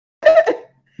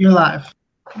You're live.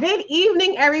 Good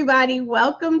evening, everybody.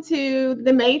 Welcome to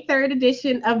the May 3rd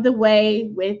edition of The Way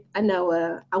with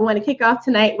Anoa. I want to kick off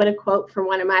tonight with a quote from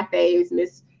one of my faves,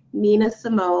 Miss Nina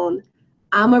Simone.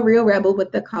 I'm a real rebel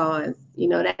with the cause. You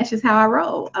know, that's just how I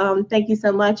roll. Thank you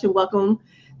so much and welcome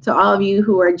to all of you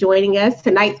who are joining us.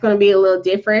 Tonight's going to be a little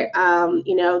different.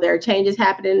 There are changes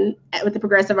happening with the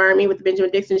Progressive Army, with the Benjamin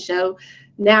Dixon Show.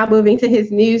 Now moving to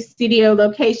his new studio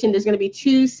location, there's going to be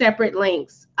two separate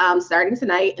links starting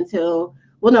tonight until...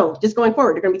 Well, no, just going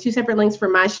forward. There are going to be two separate links for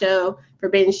my show, for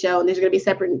Ben's show, and there's going to be a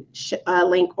separate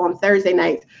link on Thursday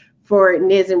nights for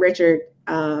Niz and Richard.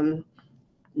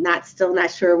 Still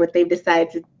not sure what they've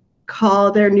decided to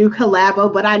call their new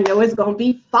collabo, but I know it's going to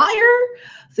be fire.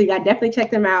 So you got to definitely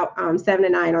check them out 7 to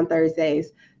 9 on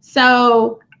Thursdays.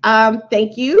 So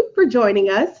thank you for joining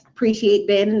us. Appreciate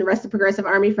Ben and the rest of the Progressive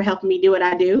Army for helping me do what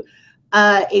I do.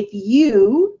 If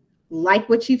you like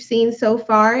what you've seen so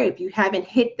far, if you haven't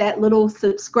hit that little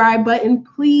subscribe button,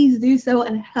 please do so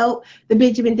and help the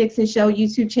Benjamin Dixon Show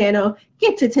YouTube channel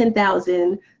get to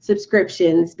 10,000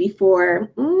 subscriptions before,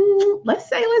 let's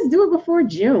do it before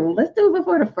June. Let's do it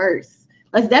before the 1st.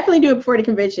 Let's definitely do it before the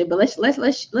convention, but let's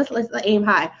aim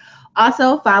high.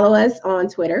 Also, follow us on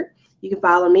Twitter. You can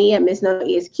follow me at Miss No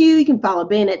ESQ. You can follow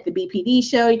Ben at the BPD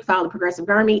Show. You can follow the Progressive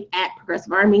Army at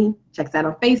Progressive Army. Check us out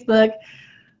on Facebook.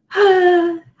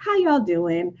 How y'all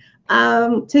doing?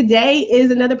 Today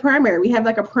is another primary. We have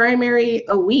like a primary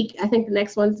a week. I think the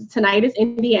next one tonight is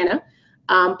Indiana.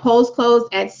 Polls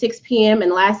closed at 6 p.m.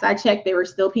 and last I checked, there were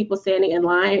still people standing in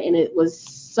line, and it was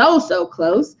so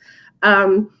close.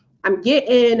 I'm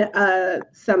getting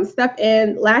some stuff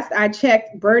in. Last I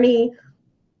checked, Bernie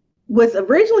was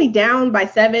originally down by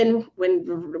 7 when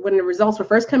the results were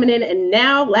first coming in, and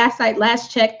now last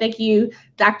check, thank you,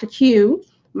 Dr. Q,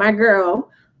 my girl,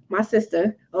 my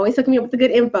sister, always hooking me up with the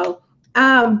good info.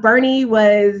 Bernie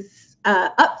was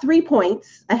up 3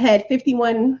 points ahead,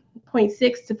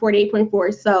 51.6 to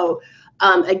 48.4. So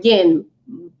again,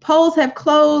 polls have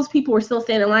closed. People were still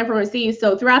standing in line for receipts.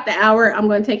 So throughout the hour, I'm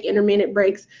going to take intermittent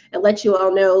breaks and let you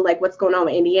all know like what's going on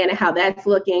with Indiana, how that's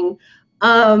looking.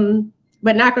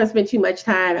 But not going to spend too much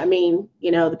time. I mean,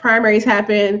 the primaries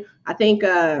happen. I think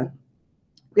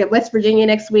we have West Virginia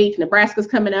next week. Nebraska's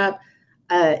coming up.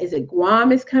 Is it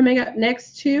Guam is coming up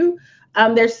next too?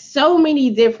 There's so many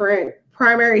different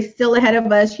primaries still ahead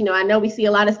of us. I know we see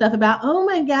a lot of stuff about, oh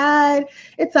my God,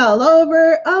 it's all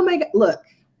over. Oh my God, look,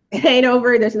 it ain't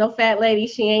over. There's no fat lady.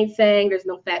 She ain't saying. There's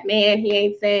no fat man. He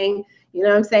ain't saying. You know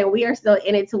what I'm saying? We are still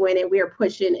in it to win it. We are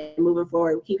pushing and moving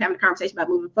forward. We keep having a conversation about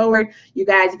moving forward. You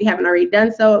guys, if you haven't already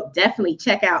done so, definitely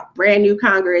check out Brand New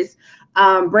Congress,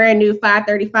 Brand New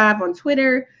 535 on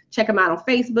Twitter. Check them out on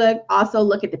Facebook. Also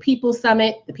look at the People's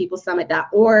Summit,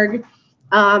 thepeoplesummit.org,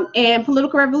 and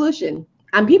Political Revolution.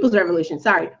 People's Revolution,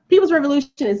 sorry. People's Revolution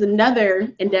is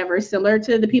another endeavor similar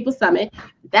to the People's Summit.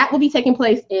 That will be taking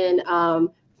place in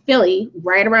Philly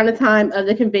right around the time of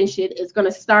the convention. It's going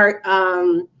to start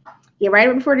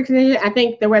right before the convention. I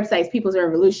think their website is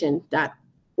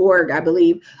peoplesrevolution.org, I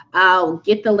believe. I'll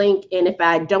get the link, and if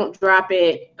I don't drop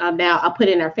it now, I'll put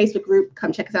it in our Facebook group.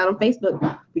 Come check us out on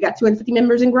Facebook. We got 250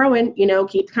 members and growing.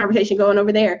 Keep the conversation going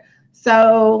over there.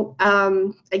 So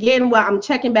again, I'm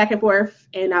checking back and forth,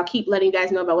 and I'll keep letting you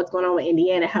guys know about what's going on with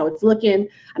Indiana, how it's looking.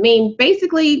 I mean,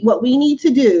 basically what we need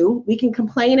to do, we can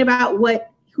complain about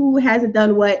who hasn't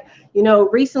done what.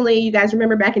 Recently, you guys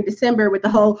remember back in December with the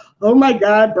whole, oh my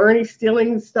God, Bernie's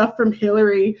stealing stuff from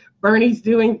Hillary. Bernie's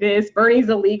doing this. Bernie's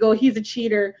illegal. He's a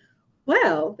cheater.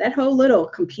 Well, that whole little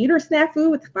computer snafu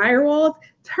with the firewalls,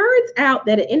 turns out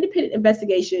that an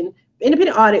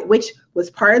independent audit, which was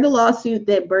part of the lawsuit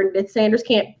that Sanders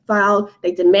Camp filed,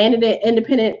 they demanded an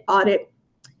independent audit.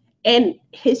 And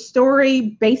his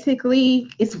story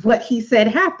basically is what he said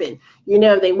happened.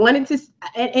 They wanted to,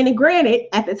 and granted,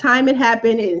 at the time it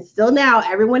happened, and still now,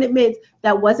 everyone admits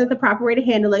that wasn't the proper way to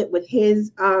handle it with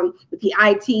his, with the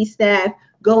IT staff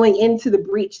going into the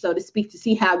breach, so to speak, to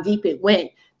see how deep it went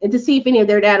and to see if any of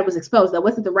their data was exposed. That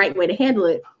wasn't the right way to handle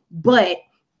it, but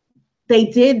they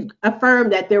did affirm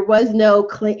that there was no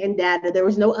Clinton data, there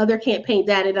was no other campaign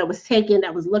data that was taken,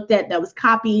 that was looked at, that was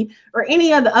copied, or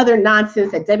any of the other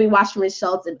nonsense that Debbie Wasserman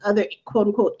Schultz and other quote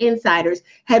unquote insiders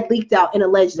had leaked out and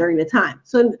alleged during the time.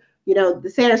 So,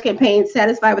 the Sanders campaign,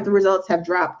 satisfied with the results, have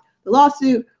dropped the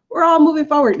lawsuit. We're all moving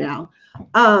forward now.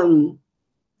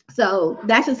 So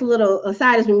that's just a little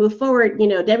aside as we move forward.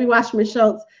 Debbie Wasserman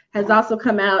Schultz has also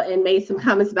come out and made some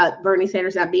comments about Bernie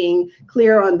Sanders not being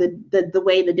clear on the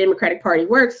way the Democratic Party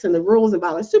works and the rules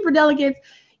involving superdelegates.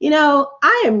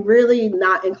 I am really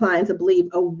not inclined to believe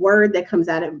a word that comes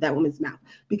out of that woman's mouth,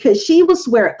 because she will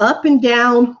swear up and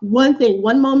down one thing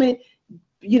one moment,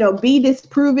 be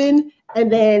disproven,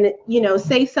 and then,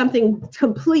 say something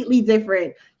completely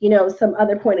different, some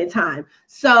other point in time.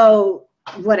 So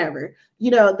whatever,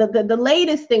 the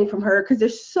latest thing from her, because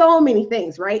there's so many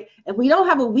things, right? If we don't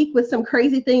have a week with some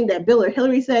crazy thing that Bill or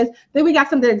Hillary says, then we got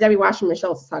something that Debbie Wasserman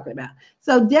Schultz is talking about.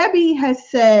 So Debbie has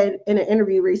said in an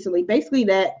interview recently, basically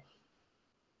that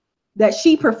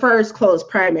she prefers closed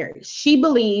primaries. She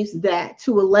believes that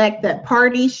to elect, that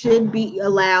parties should be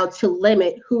allowed to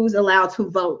limit who's allowed to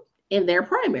vote in their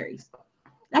primaries.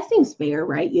 That seems fair,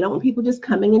 right? You don't want people just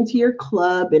coming into your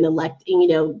club and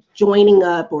electing, joining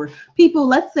up, or people,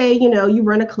 let's say, you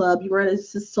run a club, you run a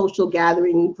social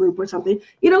gathering group or something.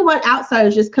 You don't want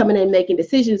outsiders just coming in making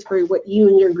decisions for what you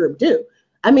and your group do.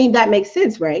 I mean, that makes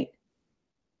sense, right?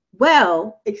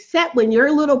 Well, except when your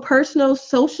little personal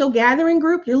social gathering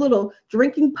group, your little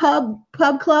drinking pub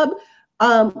club,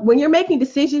 when you're making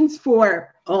decisions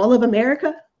for all of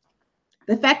America,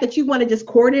 the fact that you want to just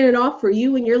cordon it off for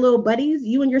you and your little buddies,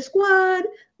 you and your squad,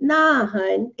 nah,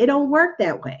 hun, it don't work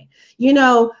that way.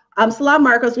 Salam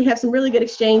Marcos, we have some really good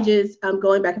exchanges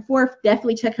going back and forth.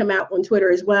 Definitely check him out on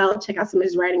Twitter as well. Check out some of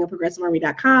his writing on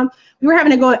progressivearmy.com. We were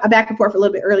having to go back and forth a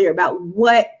little bit earlier about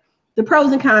what the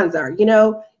pros and cons are.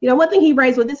 One thing he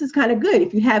raised, well, this is kind of good.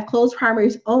 If you have closed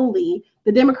primaries only,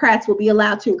 the Democrats will be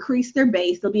allowed to increase their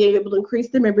base. They'll be able to increase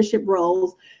their membership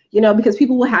rolls, because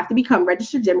people will have to become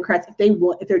registered Democrats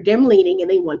if they're Dem leaning and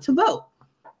they want to vote.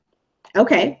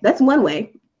 Okay, that's one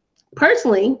way.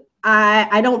 Personally,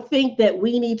 I don't think that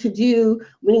we need to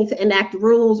enact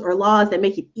rules or laws that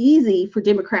make it easy for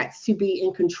Democrats to be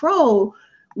in control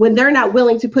when they're not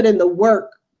willing to put in the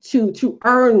work to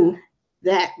earn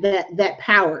that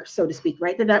power, so to speak,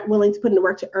 right? They're not willing to put in the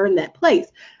work to earn that place.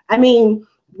 I mean,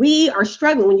 we are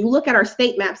struggling. When you look at our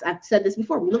state maps, I've said this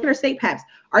before, when you look at our state maps,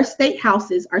 our state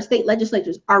houses, our state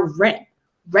legislatures are red.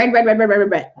 What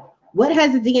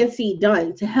has the DNC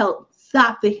done to help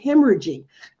stop the hemorrhaging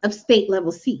of state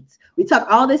level seats? We talk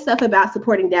all this stuff about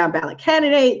supporting down ballot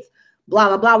candidates, blah,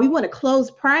 blah, blah. We want to close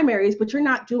primaries, but you're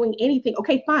not doing anything.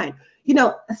 Okay, fine.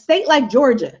 A state like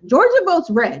Georgia votes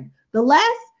red. The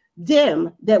last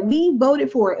Dem that we voted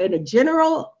for in a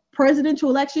general presidential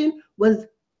election was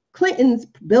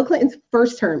Bill Clinton's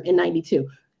first term in '92.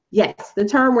 Yes, the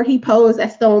term where he posed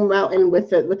at Stone Mountain with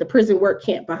the prison work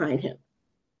camp behind him.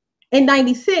 In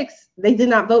 '96, they did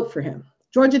not vote for him.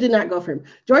 Georgia did not go for him.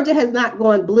 Georgia has not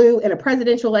gone blue in a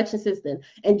presidential election since then.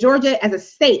 And Georgia as a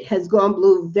state has gone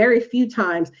blue very few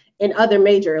times in other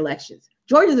major elections.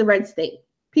 Georgia's a red state.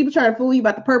 People trying to fool you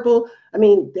about the purple. I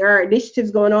mean, there are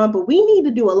initiatives going on, but we need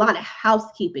to do a lot of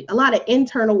housekeeping, a lot of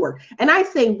internal work. And I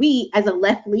say we, as a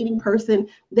left-leaning person,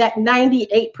 that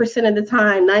 98% of the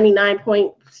time,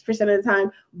 99% of the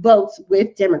time, votes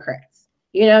with Democrats.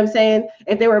 You know what I'm saying?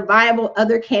 If there were viable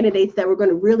other candidates that were going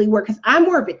to really work, because I'm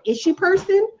more of an issue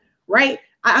person, right?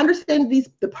 I understand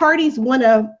the parties want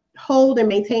to hold and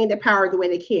maintain their power the way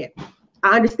they can.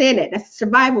 I understand that. That's a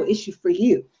survival issue for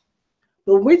you.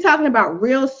 But when we're talking about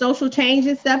real social change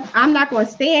and stuff, I'm not going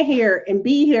to stand here and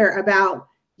be here about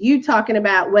you talking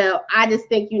about, well, I just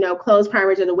think, closed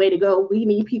primaries are the way to go. We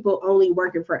need people only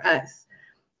working for us.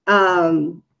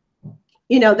 That's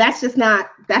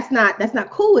not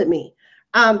cool with me.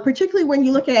 Particularly when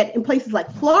you look at in places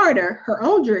like Florida, her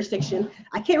own jurisdiction,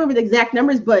 I can't remember the exact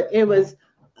numbers, but it was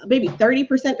maybe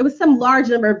 30%. It was some large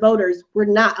number of voters were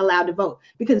not allowed to vote,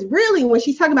 because really when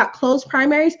she's talking about closed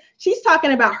primaries, she's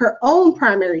talking about her own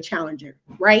primary challenger,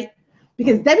 right?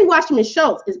 Because Debbie Wasserman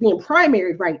Schultz is being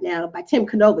primaried right now by Tim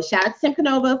Canova. Shout out to Tim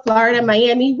Canova, Florida,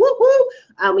 Miami, woo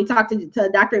woo. We talked to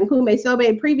Dr. Nkume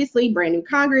Sobe previously, brand new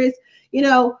Congress.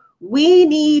 We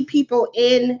need people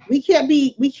in. We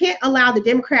can't allow the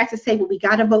Democrats to say, well, we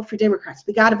got to vote for Democrats.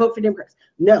 We got to vote for Democrats.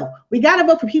 No, we got to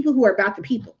vote for people who are about the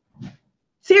people.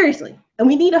 Seriously. And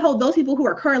we need to hold those people who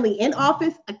are currently in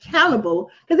office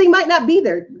accountable, because they might not be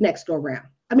there next go around.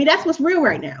 I mean, that's what's real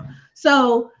right now.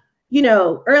 So,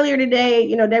 earlier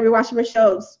today, Debbie Wasserman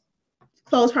Schultz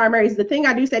closed primaries. The thing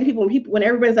I do say to people, when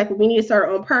everybody's like, well, we need to start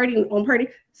our own party,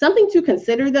 something to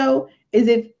consider though, is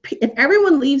if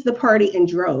everyone leaves the party in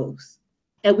droves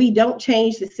and we don't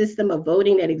change the system of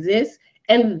voting that exists,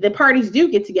 and the parties do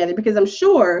get together, because I'm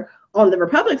sure on the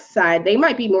Republican side, they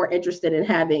might be more interested in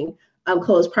having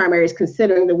closed primaries,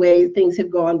 considering the way things have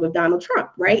gone with Donald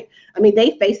Trump, right? I mean,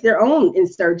 they face their own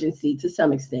insurgency to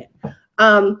some extent.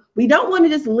 We don't want to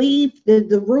just leave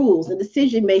the rules and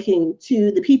decision making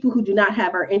to the people who do not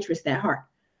have our interests at heart.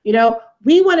 You know,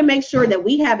 we want to make sure that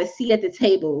we have a seat at the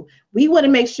table. We want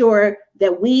to make sure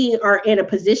that we are in a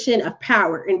position of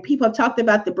power. And people have talked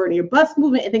about the burn your bus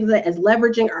movement and things like that as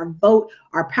leveraging our vote,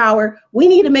 our power. We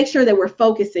need to make sure that we're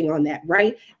focusing on that,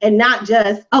 right? And not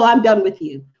just, oh, I'm done with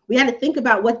you. We had to think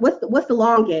about what's the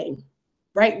long game,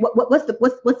 right? What's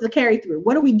the carry through?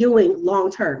 What are we doing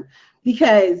long term?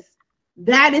 Because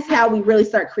that is how we really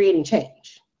start creating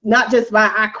change. Not just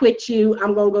by I quit you,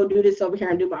 I'm gonna go do this over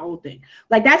here and do my own thing.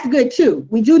 Like, that's good too.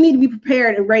 We do need to be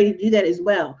prepared and ready to do that as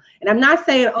well. And I'm not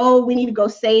saying, oh, we need to go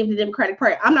save the Democratic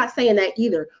Party. I'm not saying that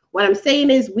either. What I'm saying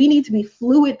is we need to be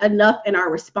fluid enough in our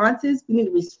responses. We need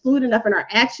to be fluid enough in our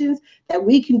actions that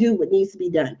we can do what needs to be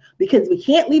done. Because we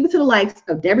can't leave it to the likes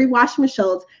of Debbie Wasserman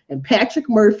Schultz and Patrick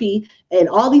Murphy and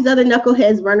all these other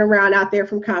knuckleheads running around out there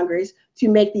from Congress to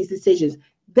make these decisions.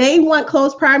 They want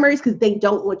closed primaries because they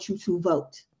don't want you to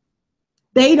vote.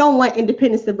 They don't want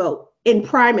independents to vote in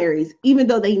primaries, even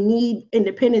though they need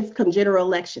independents come general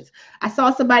elections. I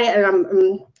saw somebody, and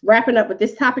I'm wrapping up with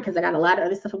this topic because I got a lot of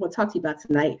other stuff I want to talk to you about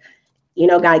tonight. You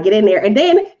know, got to get in there. And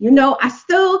then, you know, I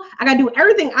got to do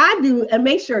everything I do and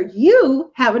make sure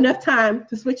you have enough time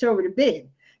to switch over to Ben.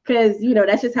 Because, you know,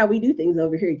 that's just how we do things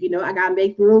over here. You know, I got to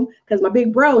make room because my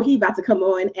big bro, he about to come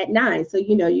on at 9. So,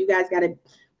 you know, you guys got to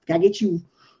get you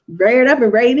reared up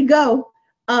and ready to go.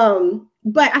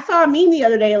 But I saw a meme the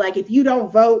other day, like, if you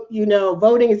don't vote, you know,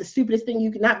 voting is the stupidest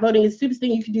thing not voting is the stupidest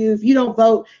thing you can do. If you don't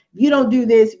vote, if you don't do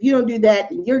this, if you don't do that,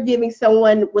 then you're giving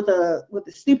someone with a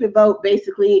stupid vote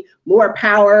basically more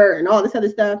power and all this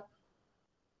other stuff.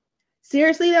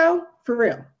 Seriously though, for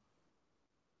real,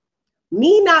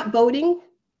 me not voting,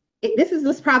 this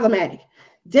is problematic.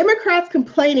 Democrats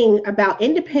complaining about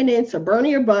independents or burning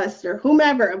your bus or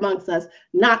whomever amongst us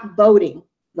not voting,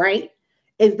 right,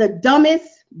 is the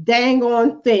dumbest dang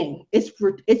on thing. It's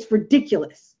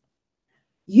ridiculous.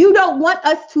 You don't want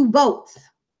us to vote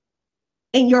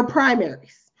in your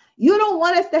primaries. You don't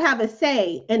want us to have a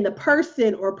say in the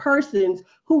person or persons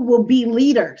who will be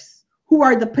leaders, who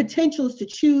are the potentials to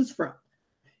choose from.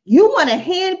 You want to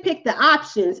handpick the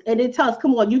options and then tell us,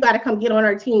 come on, you got to come get on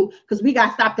our team because we got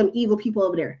to stop them evil people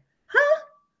over there. Huh?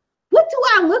 What do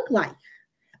I look like?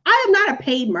 I am not a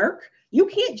paid merc. You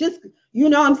can't just, you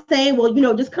know what I'm saying, well, you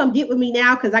know, just come get with me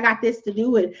now because I got this to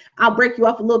do and I'll break you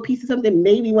off a little piece of something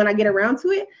maybe when I get around to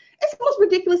it. It's the most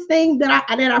ridiculous thing that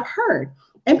I've heard.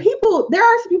 And people, there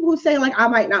are some people who say, like, I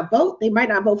might not vote. They might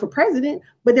not vote for president,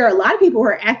 but there are a lot of people who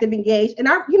are active, engaged. And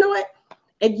you know what?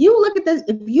 If you look at this,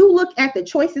 if you look at the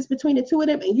choices between the two of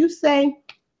them and you say,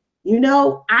 you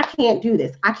know, I can't do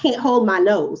this. I can't hold my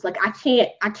nose. Like, I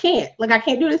can't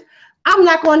do this. I'm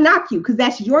not going to knock you because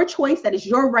that's your choice. That is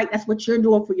your right. That's what you're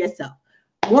doing for yourself.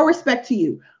 More respect to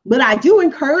you. But I do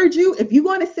encourage you, if you're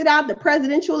going to sit out the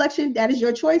presidential election, that is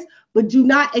your choice. But do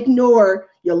not ignore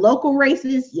your local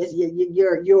races, yes,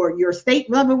 your state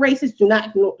level races. Do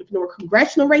not ignore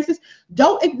congressional races.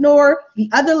 Don't ignore the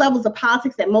other levels of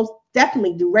politics that most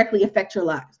definitely directly affect your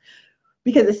lives.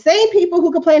 Because the same people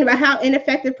who complain about how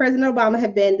ineffective President Obama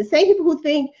have been, the same people who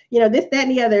think, you know, this, that,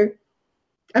 and the other.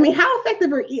 I mean, how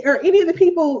effective are any of the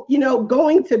people, you know,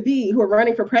 going to be who are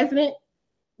running for president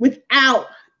without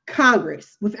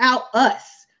Congress, without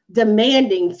us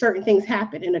demanding certain things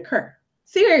happen and occur?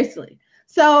 Seriously.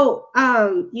 So,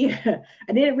 yeah,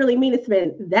 I didn't really mean to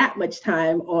spend that much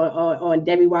time on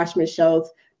Debbie Wasserman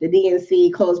Schultz, the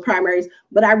DNC, closed primaries,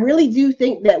 but I really do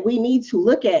think that we need to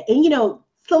look at, and, you know,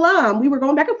 Salam, we were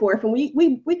going back and forth, and we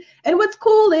and what's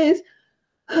cool is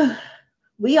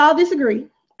we all disagree.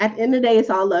 At the end of the day,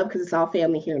 it's all love because it's all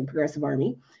family here in Progressive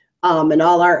Army, and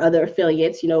all our other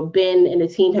affiliates. You know, Ben and the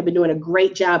team have been doing a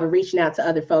great job of reaching out to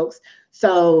other folks.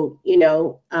 So, you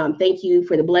know, thank you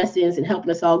for the blessings and helping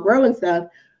us all grow and stuff.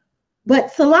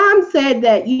 But Salam said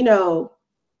that, you know,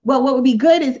 well, what would be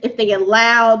good is if they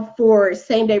allowed for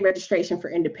same-day registration for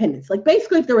independents. Like,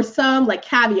 basically, if there was some, like,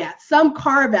 caveat, some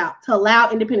carve-out to allow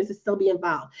independents to still be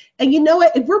involved. And you know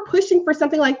what? If we're pushing for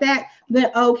something like that, then,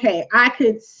 okay, I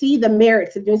could see the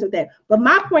merits of doing something like that. But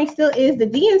my point still is the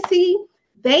DNC,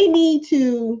 they need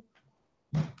to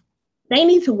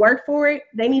work for it.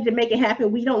 They need to make it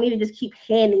happen. We don't need to just keep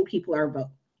handing people our vote.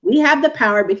 We have the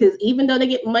power because even though they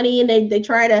get money and they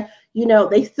try to, you know,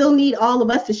 they still need all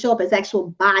of us to show up as actual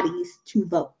bodies to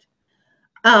vote.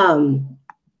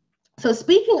 So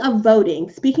speaking of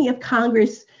voting, speaking of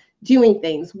Congress doing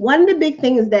things, one of the big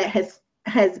things that has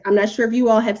I'm not sure if you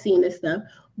all have seen this stuff.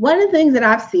 One of the things that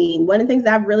I've seen, one of the things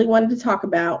I've really wanted to talk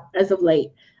about as of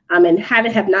late, and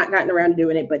have not gotten around to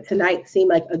doing it, but tonight seemed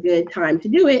like a good time to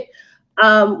do it,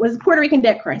 was the Puerto Rican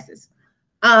debt crisis.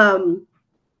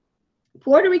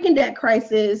 Puerto Rican debt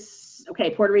crisis, Okay,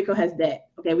 Puerto Rico has debt.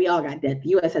 Okay, we all got debt. The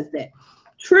U.S. has debt.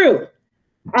 True.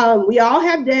 We all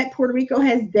have debt. Puerto Rico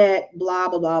has debt. Blah,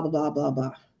 blah, blah, blah, blah, blah,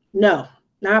 blah. No,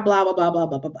 not blah, blah, blah, blah,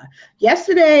 blah, blah, blah.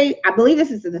 Yesterday, I believe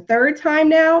this is the third time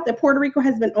now that Puerto Rico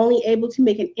has been only able to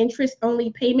make an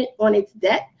interest-only payment on its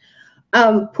debt.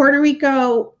 Puerto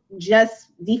Rico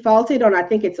just defaulted on, I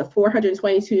think it's a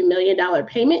 $422 million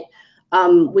payment,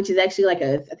 which is actually like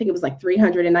I think it was like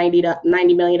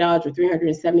 $390 million or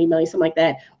 $370 million, something like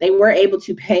that. They were able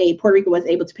to pay, Puerto Rico was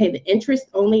able to pay the interest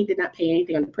only, did not pay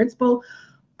anything on the principal.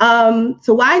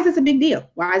 So why is this a big deal?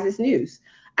 Why is this news?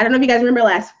 I don't know if you guys remember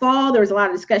last fall, there was a lot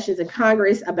of discussions in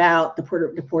Congress about the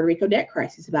Puerto Rico debt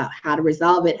crisis, about how to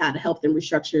resolve it, how to help them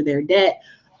restructure their debt,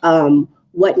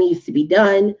 what needs to be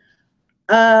done.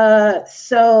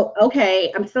 So,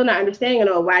 okay, I'm still not understanding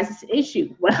why is this an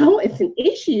issue? Well, it's an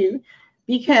issue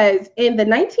because in the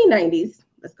 1990s,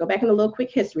 let's go back in a little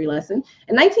quick history lesson.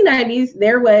 In 1990s,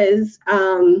 there was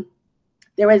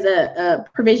a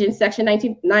provision, section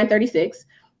 936,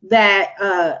 that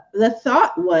the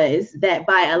thought was that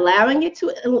by allowing it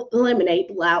to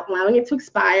allowing it to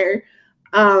expire,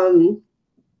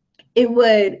 it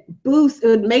would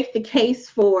make the case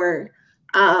for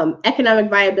economic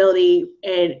viability,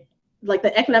 and like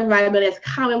the economic viability as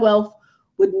Commonwealth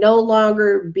would no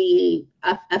longer be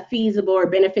a feasible or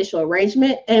beneficial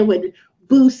arrangement, and would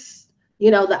boost,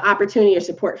 the opportunity or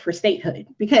support for statehood,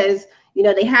 because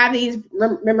they have these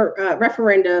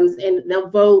referendums and they'll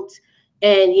vote,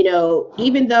 and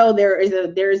even though there is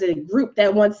a group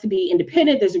that wants to be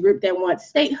independent, there's a group that wants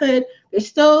statehood, there's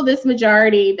still this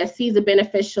majority that sees a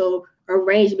beneficial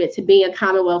arrangement to being a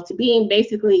Commonwealth, to being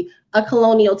basically a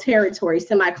colonial territory,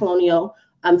 semi-colonial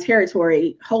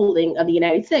territory holding of the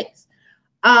United States.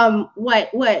 What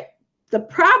the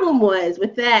problem was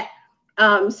with that,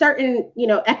 certain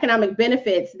economic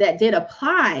benefits that did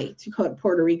apply to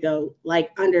Puerto Rico,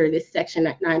 like under this section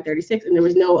 936, and there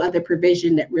was no other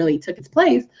provision that really took its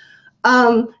place.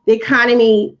 The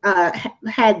economy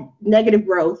had negative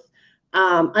growth.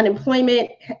 Unemployment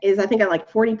is, I think, at like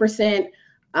 40%.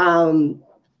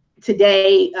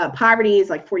 Today, poverty is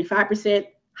like 45%,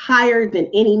 higher than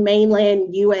any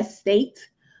mainland U.S. state.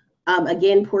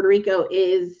 Again, Puerto Rico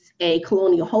is a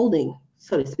colonial holding,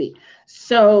 so to speak.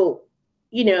 So,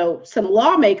 some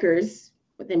lawmakers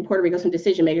within Puerto Rico, some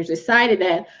decision makers decided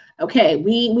that, okay,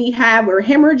 we're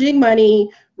hemorrhaging money.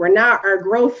 Our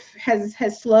growth has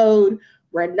slowed.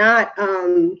 We're not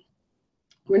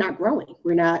growing.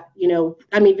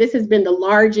 This has been the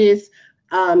largest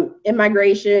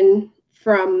immigration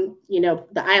from,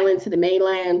 the island to the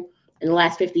mainland in the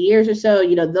last 50 years or so.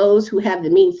 Those who have the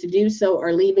means to do so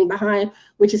are leaving behind,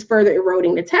 which is further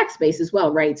eroding the tax base as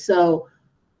well, right? So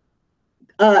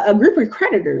a group of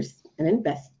creditors and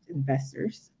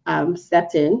investors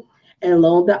stepped in and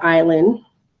loaned the island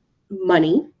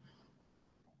money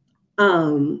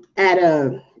at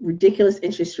a ridiculous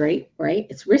interest rate, right?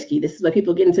 It's risky. This is why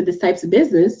people get into this types of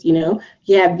business. You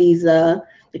have these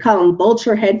they call them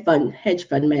vulture hedge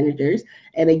fund managers,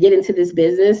 and they get into this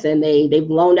business and they've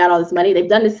loaned out all this money. They've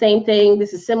done the same thing.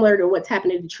 This is similar to what's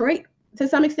happened in Detroit to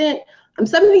some extent.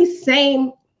 Some of these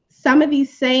same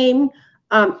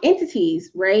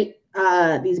entities, right?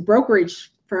 These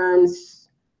brokerage firms,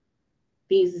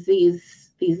 these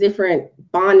different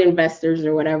bond investors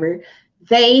or whatever,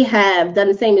 they have done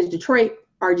the same as Detroit,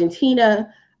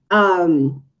 Argentina.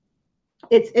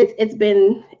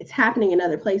 It's happening in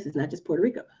other places, not just Puerto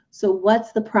Rico. So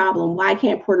what's the problem? Why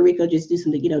can't Puerto Rico just do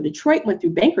something? Detroit went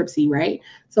through bankruptcy, right?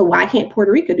 So why can't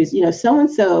Puerto Rico do,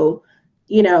 so-and-so,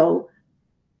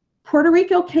 Puerto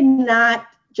Rico cannot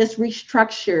just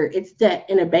restructure its debt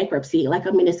in a bankruptcy like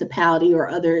a municipality or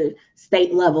other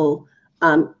state level,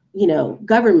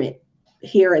 government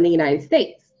here in the United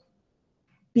States,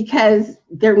 because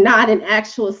they're not an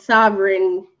actual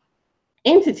sovereign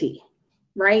entity,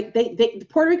 right?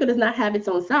 Puerto Rico does not have its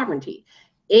own sovereignty.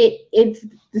 Its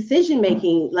decision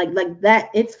making, like that,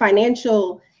 its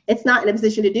financial, it's not in a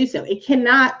position to do so. It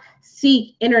cannot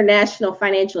seek international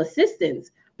financial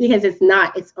assistance because it's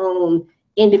not its own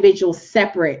individual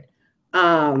separate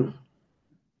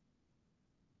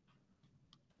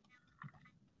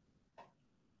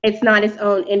it's not its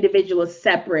own individual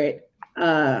separate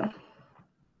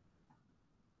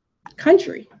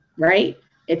country, right?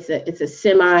 It's a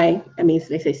semi,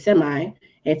 they say semi,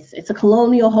 it's a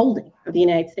colonial holding of the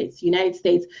United States. United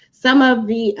States, some of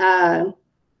the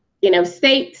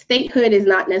statehood is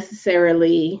not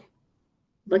necessarily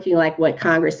looking like what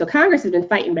Congress. So Congress has been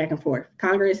fighting back and forth.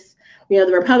 Congress, the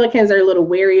Republicans are a little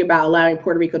wary about allowing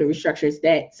Puerto Rico to restructure its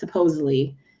debt,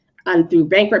 supposedly through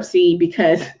bankruptcy,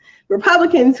 because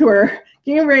Republicans who are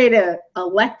getting ready to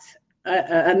elect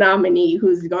a nominee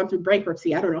who's gone through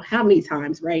bankruptcy, I don't know how many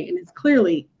times, right? And it's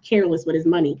clearly careless with his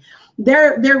money.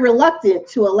 They're reluctant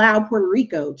to allow Puerto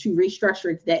Rico to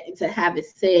restructure its debt and to have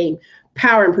its same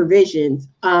power and provisions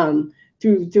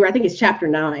through I think it's Chapter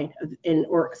 9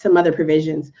 or some other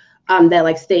provisions that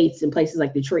like states and places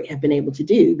like Detroit have been able to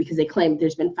do, because they claim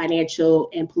there's been financial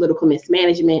and political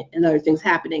mismanagement and other things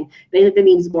happening. There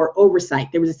needs more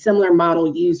oversight. There was a similar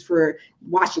model used for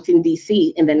Washington,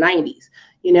 D.C. in the 90s.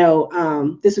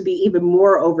 This would be even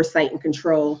more oversight and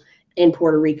control in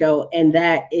Puerto Rico, and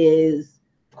that is,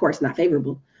 of course, not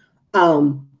favorable.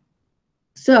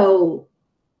 So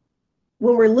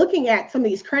when we're looking at some of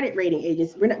these credit rating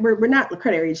agents, we're not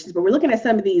credit agents, but we're looking at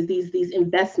some of these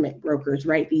investment brokers,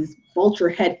 right? These vulture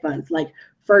hedge funds like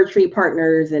Fir Tree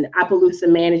Partners and Appaloosa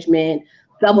Management,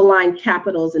 Double Line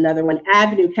Capital's another one,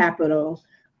 Avenue Capital.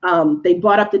 They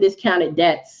bought up the discounted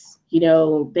debts.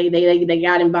 They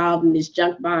got involved in this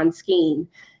junk bond scheme,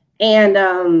 and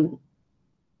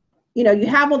you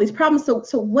have all these problems.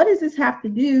 So what does this have to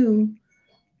do?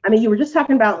 I mean, you were just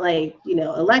talking about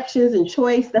elections and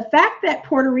choice. The fact that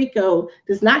Puerto Rico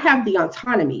does not have the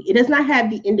autonomy, it does not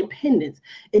have the independence,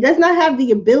 it does not have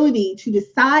the ability to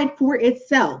decide for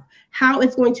itself how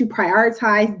it's going to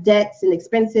prioritize debts and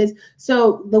expenses.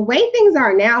 So the way things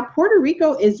are now, Puerto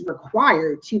Rico is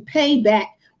required to pay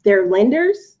back their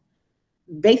lenders,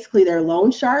 basically their loan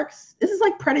sharks. This is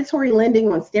like predatory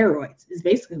lending on steroids, is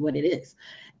basically what it is.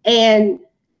 And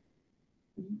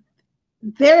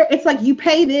it's like you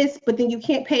pay this, but then you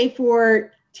can't pay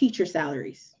for teacher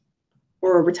salaries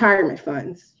or retirement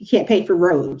funds. You can't pay for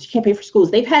roads. You can't pay for schools.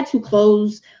 They've had to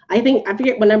close, I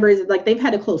forget what number is it, like they've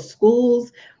had to close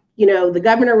schools. The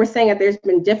governor was saying that there's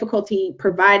been difficulty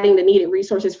providing the needed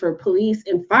resources for police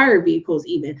and fire vehicles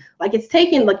even. Like it's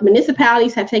taken, like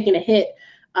municipalities have taken a hit.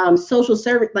 Social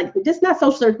service, like just not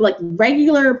social service, but like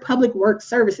regular public work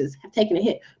services have taken a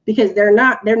hit because they're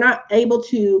not able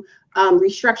to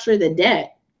restructure the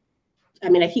debt. I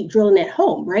mean, I keep drilling that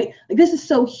home, right? Like this is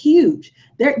so huge.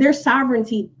 Their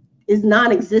sovereignty is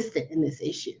non-existent in this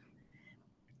issue.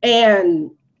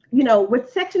 And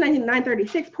with Section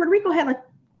 936, Puerto Rico had like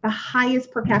the highest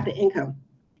per capita income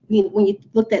when you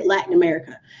looked at Latin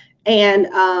America, and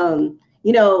the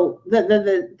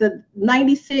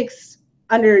 96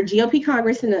 under GOP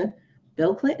Congress and the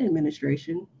Bill Clinton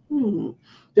administration,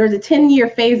 there was a 10-year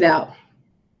phase out,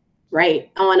 right?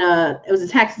 It was a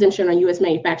tax exemption on U.S.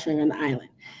 manufacturing on the island.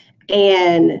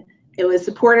 And it was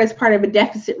supported as part of a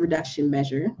deficit reduction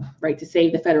measure, right, to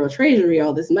save the federal treasury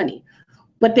all this money.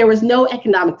 But there was no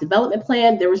economic development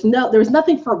plan. There was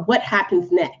nothing for what happens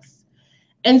next.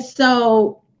 And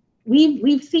so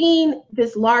we've seen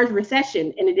this large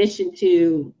recession in addition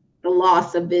to the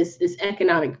loss of this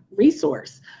economic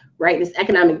resource, right? This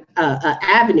economic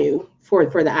avenue for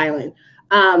the island.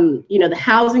 The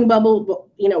housing bubble,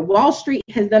 Wall Street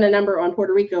has done a number on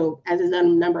Puerto Rico, as has done a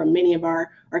number on many of our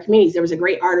communities. There was a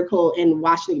great article in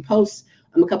Washington Post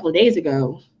a couple of days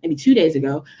ago, maybe 2 days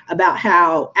ago, about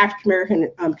how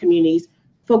African-American communities,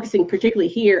 focusing particularly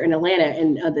here in Atlanta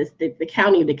and the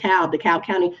county of DeKalb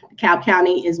County. DeKalb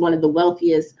County is one of the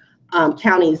wealthiest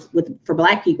counties for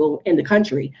Black people in the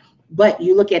country. But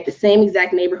you look at the same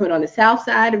exact neighborhood on the south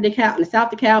side of DeKalb, on the south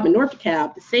DeKalb and north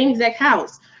DeKalb, the same exact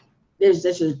house. There's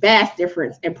just a vast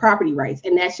difference in property rights.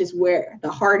 And that's just where the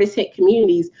hardest hit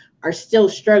communities are still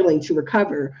struggling to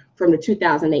recover from the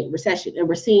 2008 recession. And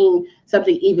we're seeing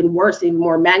something even worse, even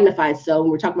more magnified so when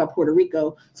we're talking about Puerto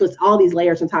Rico. So it's all these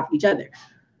layers on top of each other.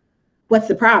 What's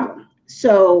the problem?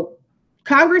 So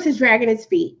Congress is dragging its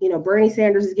feet. Bernie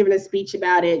Sanders is giving a speech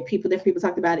about it. Different people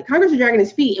talked about it. Congress is dragging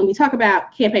its feet, and we talk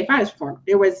about campaign finance reform.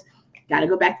 Got to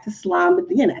go back to Salam at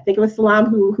the end. I think it was Salam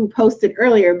who posted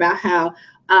earlier about how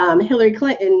Hillary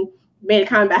Clinton made a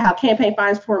comment about how campaign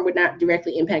finance reform would not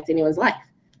directly impact anyone's life.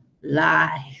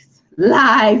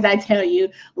 Lies, I tell you.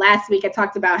 Last week I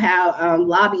talked about how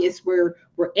lobbyists were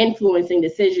influencing the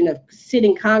decision of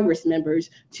sitting Congress members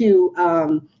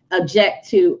to object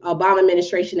to Obama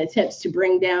administration attempts to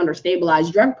bring down or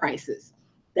stabilize drug prices.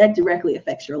 That directly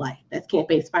affects your life. That's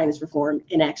campaign finance reform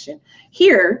in action.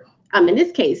 Here, in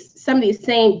this case, some of these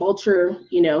same vulture,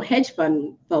 hedge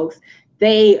fund folks,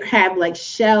 they have like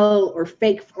shell or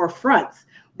fake or fronts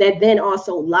that then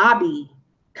also lobby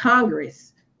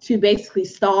Congress to basically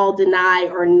stall, deny,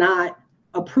 or not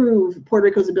approve Puerto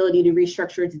Rico's ability to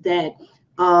restructure its debt.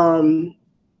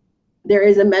 There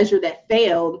is a measure that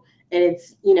failed, and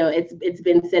it's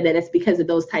been said that it's because of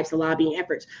those types of lobbying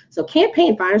efforts. So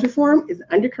campaign finance reform is an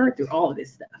undercurrent through all of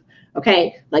this stuff.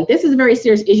 Okay, like this is a very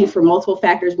serious issue for multiple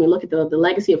factors. When we look at the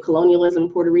legacy of colonialism in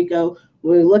Puerto Rico,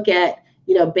 when we look at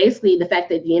basically the fact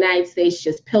that the United States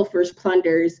just pilfers,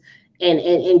 plunders,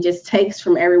 and just takes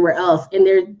from everywhere else. And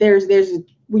there's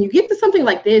when you get to something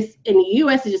like this, and the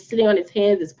U.S. is just sitting on its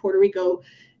hands as Puerto Rico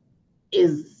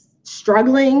is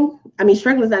struggling. I mean,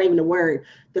 struggling is not even a word.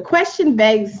 The question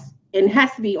begs, and it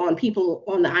has to be on people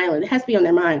on the island, it has to be on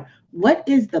their mind, what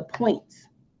is the point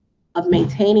of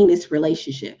maintaining this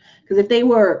relationship? Because if they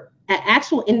were an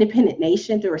actual independent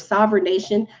nation, they're a sovereign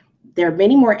nation, there are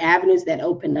many more avenues that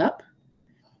open up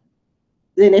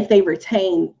than if they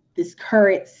retain this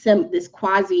current, this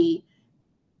quasi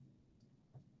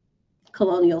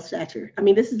colonial stature. I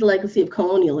mean, this is the legacy of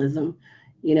colonialism.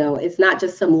 It's not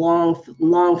just some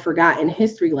long forgotten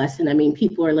history lesson. I mean,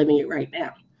 people are living it right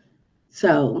now.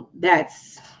 So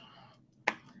that's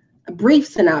a brief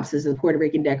synopsis of the Puerto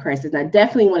Rican debt crisis. And I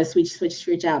definitely want to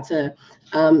switch out to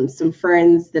some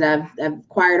friends that I've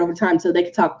acquired over time so they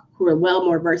can talk, who are well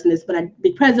more versed in this. But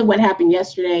because of what happened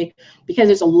yesterday, because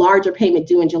there's a larger payment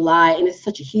due in July, and it's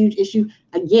such a huge issue,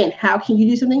 again, how can you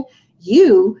do something?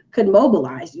 You could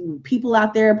mobilize people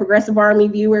out there, Progressive Army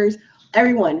viewers,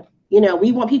 everyone.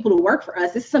 We want people to work for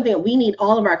us. This is something that we need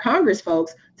all of our Congress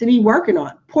folks to be working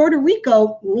on. Puerto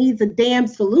Rico needs a damn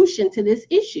solution to this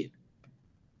issue.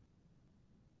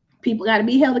 People got to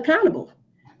be held accountable.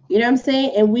 You know what I'm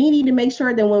saying? And we need to make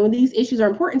sure that when these issues are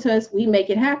important to us, we make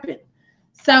it happen.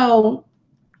 So,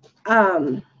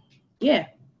 yeah.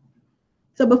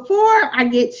 So before I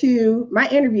get to my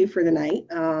interview for the night,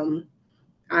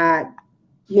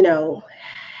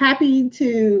 happy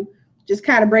to just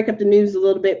kind of break up the news a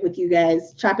little bit with you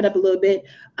guys, chop it up a little bit.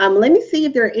 Let me see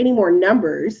if there are any more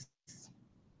numbers.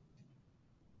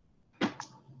 Let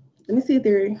me see if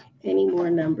there are any more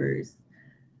numbers.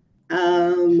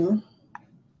 I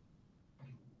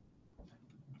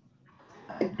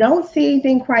don't see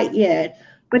anything quite yet,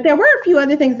 but there were a few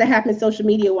other things that happened social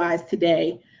media wise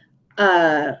today.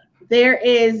 There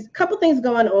is a couple things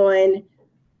going on.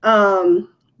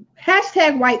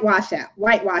 Hashtag whitewashed out.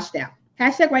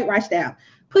 Hashtag whitewashed out.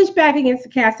 Push back against the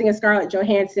casting of Scarlett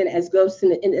Johansson as Ghost as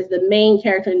the main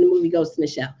character in the movie Ghost in the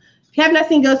Shell. If you have not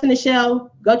seen Ghost in the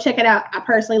Shell, go check it out. I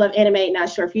personally love anime. Not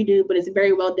sure if you do, but it's a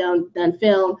very well done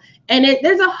film. And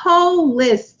there's a whole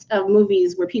list of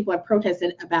movies where people have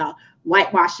protested about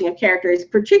whitewashing of characters,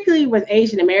 particularly with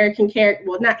Asian American characters.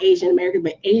 Well, not Asian American,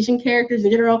 but Asian characters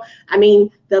in general. I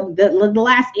mean, the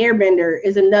Last Airbender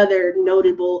is another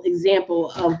notable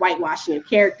example of whitewashing of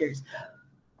characters.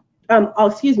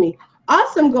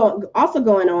 Also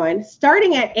going on,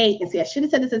 starting at 8, and see, I should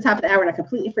have said this at the top of the hour, and I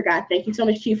completely forgot. Thank you so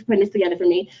much, Chief, for putting this together for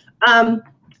me.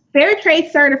 Fair Trade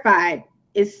Certified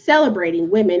is celebrating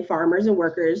women, farmers, and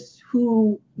workers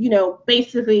who,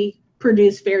 basically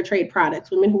produce fair trade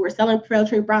products. Women who are selling fair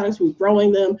trade products, who are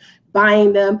growing them,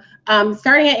 buying them.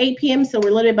 Starting at 8 p.m., so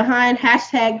we're a little bit behind.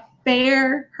 Hashtag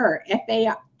FAIRHER,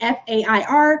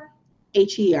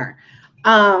 FAIRHER.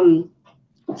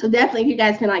 So definitely, if you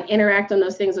guys can interact on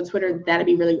those things on Twitter, that'd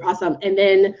be really awesome. And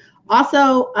then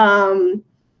also,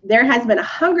 there has been a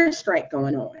hunger strike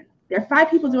going on. There are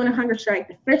 5 people doing a hunger strike.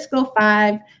 The Frisco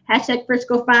 5, hashtag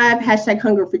Frisco 5, hashtag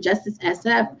Hunger for Justice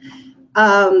SF,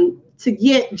 to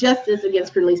get justice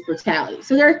against police brutality.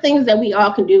 So there are things that we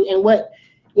all can do, and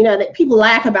that people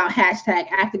laugh about hashtag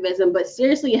activism, but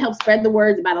seriously, it helps spread the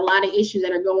words about a lot of issues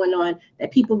that are going on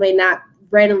that people may not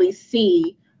readily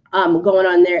see going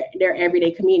on their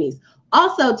everyday communities.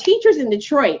 Also, teachers in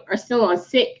Detroit are still on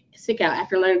sick out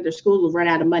after learning their schools will run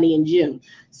out of money in June.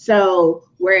 So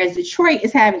whereas Detroit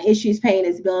is having issues paying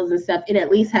its bills and stuff, it at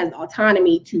least has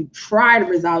autonomy to try to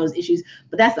resolve those issues.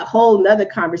 But that's a whole nother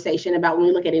conversation about when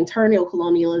we look at internal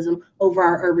colonialism over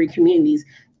our urban communities.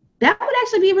 That would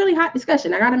actually be a really hot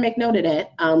discussion. I got to make note of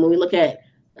that when we look at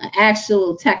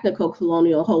actual technical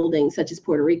colonial holdings such as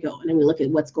Puerto Rico, and then we look at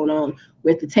what's going on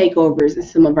with the takeovers in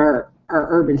some of our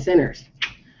urban centers.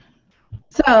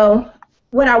 So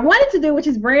what I wanted to do, which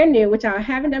is brand new, which I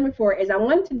haven't done before, is I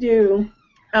wanted to do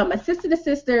a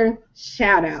sister-to-sister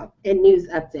shout-out and news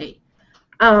update.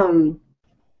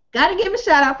 Got to give a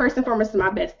shout-out first and foremost to my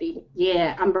bestie.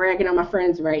 Yeah, I'm bragging on my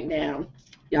friends right now.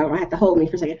 Y'all gonna have to hold me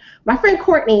for a second. My friend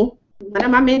Courtney, one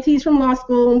of my mentees from law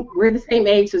school. We're the same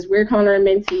age, so it's weird calling her a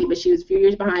mentee, but she was a few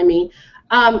years behind me.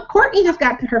 Courtney just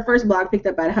got her first blog picked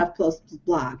up by the HuffPost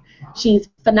blog. She's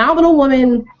a phenomenal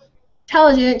woman,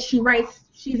 intelligent.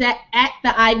 She's at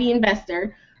the Ivy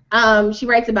Investor. She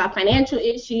writes about financial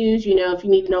issues, if you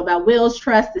need to know about wills,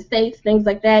 trusts, estates, things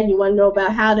like that. You want to know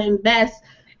about how to invest.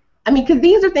 I mean, because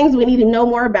these are things we need to know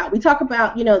more about. We talk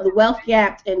about, the wealth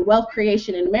gap and wealth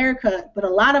creation in America, but a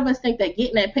lot of us think that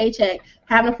getting that paycheck,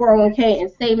 having a 401k, and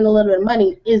saving a little bit of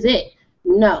money is it.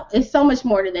 No, it's so much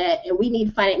more to that, and we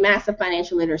need massive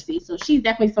financial literacy. So she's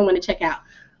definitely someone to check out.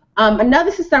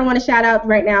 Another sister I want to shout out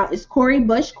right now is Cori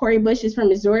Bush. Cori Bush is from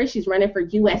Missouri. She's running for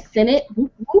U.S. Senate.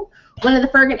 Whoop, whoop. One of the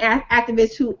Ferguson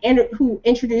activists who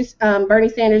introduced Bernie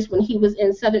Sanders when he was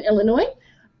in Southern Illinois.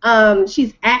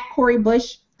 She's at Cori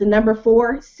Bush, the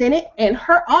 #4 Senate, and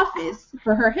her office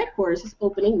for her headquarters is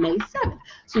opening May 7th.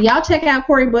 So y'all check out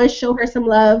Cori Bush, show her some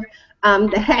love.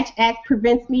 The Hatch Act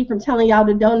prevents me from telling y'all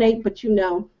to donate, but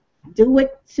do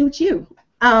what suits you.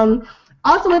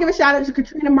 Also, we'll give a shout out to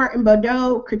Katrina Martin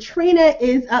Bodeaux. Katrina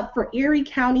is up for Erie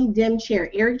County Dem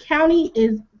Chair. Erie County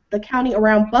is the county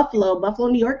around Buffalo,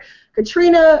 New York.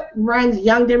 Katrina runs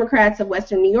Young Democrats of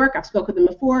Western New York. I've spoken with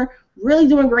them before. Really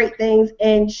doing great things,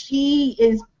 and she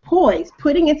is poised,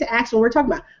 putting into action what we're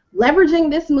talking about, leveraging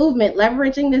this movement,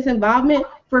 leveraging this involvement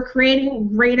for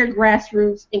creating greater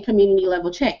grassroots and community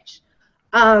level change.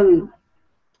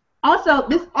 Also,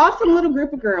 this awesome little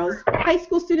group of girls, high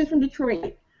school students from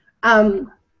Detroit,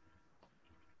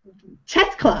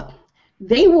 chess club,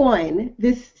 they won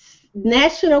this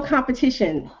national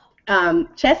competition.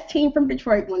 Chess team from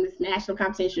Detroit won this national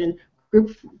competition.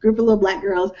 Group of little black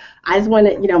girls. I just want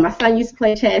to, my son used to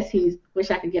play chess. He wish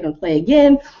I could get him to play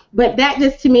again. But that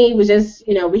just to me was just,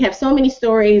 we have so many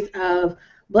stories of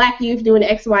black youth doing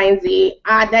X, Y, and Z.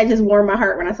 That just warmed my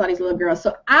heart when I saw these little girls.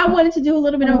 So I wanted to do a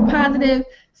little bit of a positive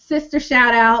sister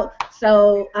shout out.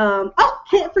 So,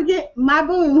 can't forget my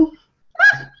boo,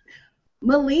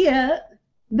 Malia,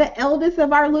 the eldest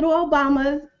of our little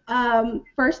Obamas,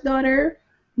 first daughter,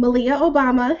 Malia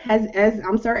Obama, has, as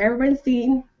I'm sure everyone's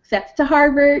seen, accepted to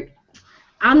Harvard.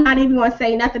 I'm not even going to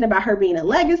say nothing about her being a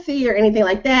legacy or anything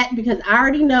like that because I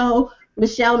already know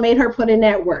Michelle made her put in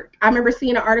that work. I remember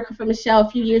seeing an article from Michelle a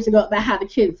few years ago about how the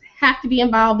kids have to be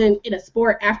involved in a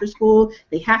sport after school.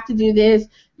 They have to do this.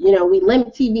 We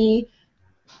limit TV.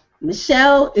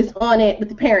 Michelle is on it with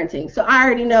the parenting. So I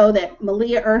already know that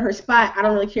Malia earned her spot. I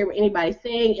don't really care what anybody's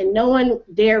saying. And no one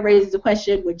dare raises the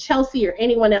question would Chelsea or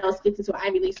anyone else get into an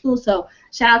Ivy League school. So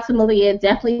shout out to Malia.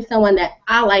 Definitely someone that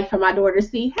I like for my daughter to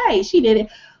see, hey, she did it.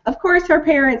 Of course, her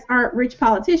parents aren't rich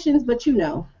politicians, but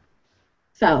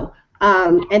So,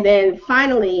 and then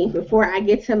finally, before I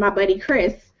get to my buddy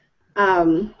Chris,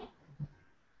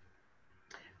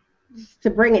 just to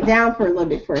bring it down for a little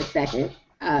bit for a second,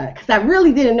 because I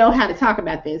really didn't know how to talk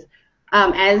about this.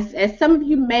 As some of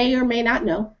you may or may not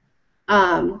know,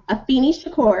 Afeni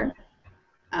Shakur,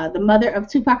 the mother of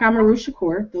Tupac Amaru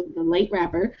Shakur, the late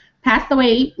rapper, passed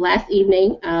away last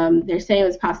evening. They're saying it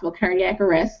was possible cardiac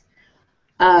arrest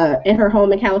in her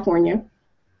home in California.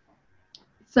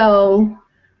 So,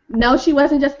 no, she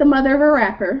wasn't just the mother of a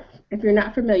rapper, if you're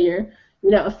not familiar.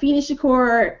 Afeni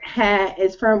Shakur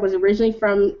was originally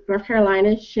from North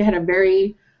Carolina. She had a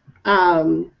very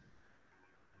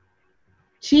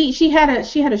she had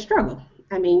a struggle.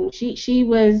 I mean, she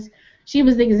was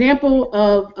the example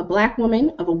of a black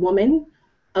woman, of a woman,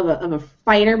 of a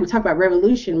fighter. We talk about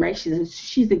revolution, right?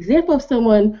 She's the example of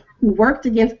someone who worked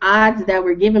against odds that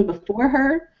were given before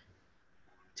her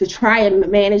to try and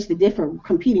manage the different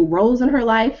competing roles in her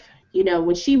life.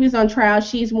 When she was on trial,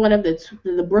 she's one of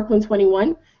the Brooklyn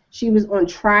 21. She was on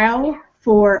trial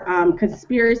for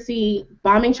conspiracy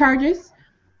bombing charges.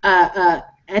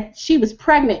 She was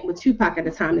pregnant with Tupac at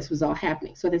the time this was all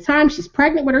happening. So at the time, she's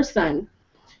pregnant with her son.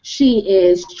 She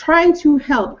is trying to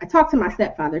help. I talked to my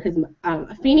stepfather because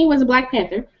Afeni was a Black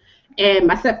Panther, and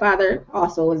my stepfather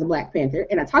also was a Black Panther.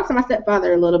 And I talked to my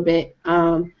stepfather a little bit,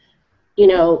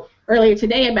 earlier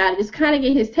today about it, just kind of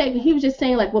get his take. And he was just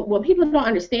saying, like, what people don't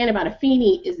understand about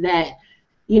Afeni is that,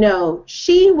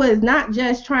 she was not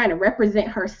just trying to represent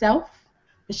herself,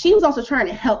 but she was also trying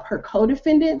to help her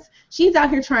co-defendants. She's out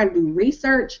here trying to do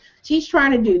research. She's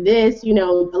trying to do this. A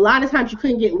lot of times you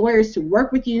couldn't get lawyers to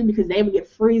work with you because they would get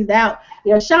freezed out.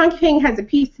 Sean King has a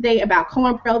piece today about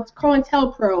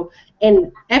COINTELPRO and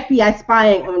FBI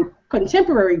spying on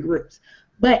contemporary groups.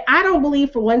 But I don't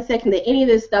believe for one second that any of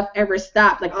this stuff ever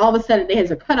stopped. Like all of a sudden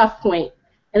there's a cutoff point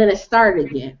and then it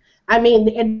started again. I mean,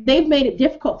 and they've made it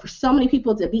difficult for so many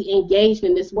people to be engaged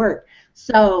in this work.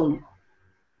 So,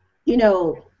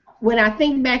 when I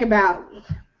think back about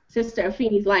Sister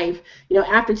Afeni's life,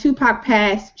 after Tupac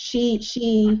passed, she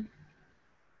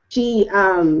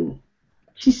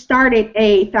started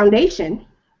a foundation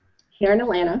here in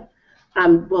Atlanta.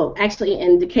 Actually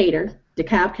in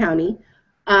DeKalb County.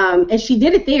 And she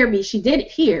did it there, but she did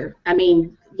it here. I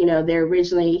mean, he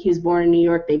was born in New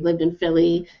York. They lived in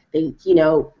Philly. If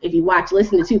you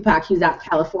listen to Tupac, he was out in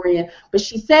California. But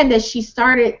she said that she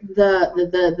started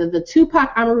the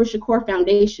Tupac Amaru Shakur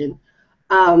Foundation.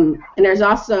 And there's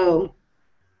also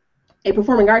a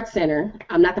performing arts center,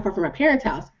 not that far from my parents'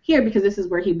 house, here because this is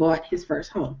where he bought his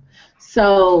first home.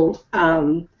 So,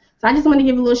 so I just want to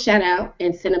give a little shout out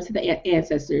and send up to the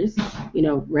ancestors. You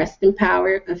know, rest in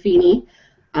power, Afeni.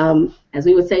 As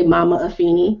we would say, Mama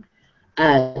Afeni.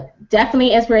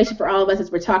 Definitely inspiration for all of us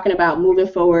as we're talking about moving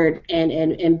forward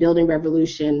and building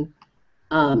revolution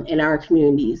in our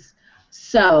communities.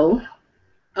 So,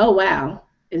 oh wow,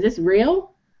 is this real?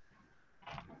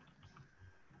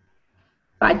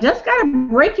 I just got a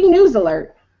breaking news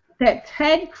alert that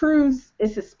Ted Cruz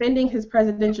is suspending his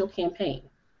presidential campaign.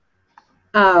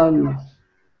 Wow.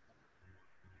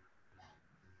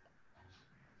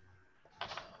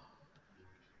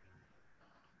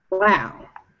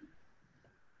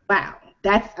 Wow.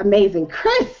 That's amazing.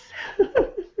 Chris.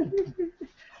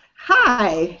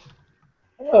 Hi.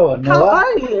 Hello, Noah. How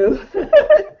are you?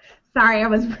 Sorry, I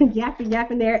was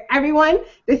yapping there. Everyone,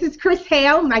 this is Chris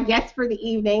Hale, my guest for the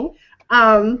evening.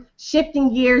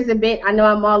 Shifting gears a bit, I know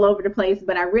I'm all over the place,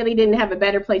 but I really didn't have a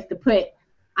better place to put.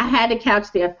 I had to couch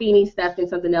the Afeni stuff in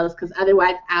something else because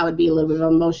otherwise I would be a little bit of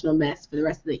an emotional mess for the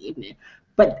rest of the evening.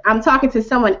 But I'm talking to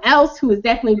someone else who has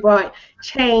definitely brought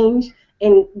change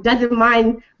and doesn't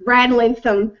mind rattling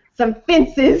some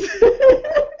fences.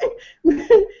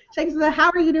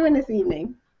 How are you doing this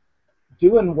evening?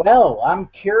 Doing well. I'm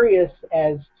curious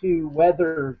as to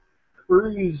whether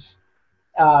Cruz,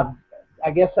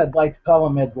 I guess I'd like to call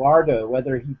him Eduardo,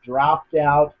 whether he dropped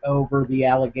out over the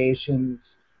allegations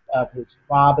of his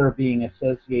father being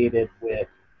associated with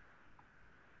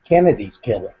Kennedy's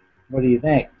killing. What do you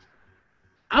think?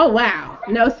 Oh, wow.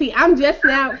 No, see, I'm just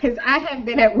now, because I have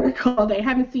been at work all day. I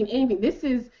haven't seen anything. This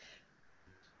is,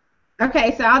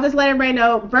 okay, so I'll just let everybody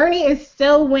know. Bernie is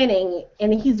still winning,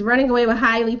 and he's running away with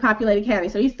highly populated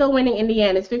counties. So he's still winning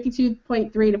Indiana. It's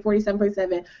 52.3 to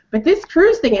 47.7. But this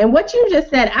Cruz thing, and what you just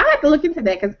said, I have to look into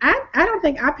that, because I don't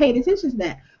think I paid attention to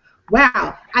that.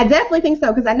 Wow, I definitely think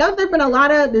so, because I know there's been a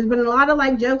lot of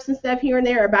like jokes and stuff here and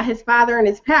there about his father and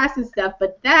his past and stuff,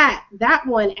 but that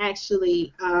one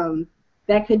actually,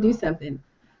 that could do something.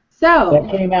 So that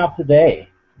came out today.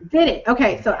 Did it?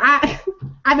 Okay, so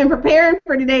I've been preparing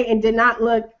for today and did not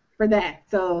look for that.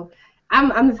 So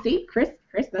I'm see Chris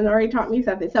done already taught me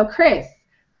something. So Chris,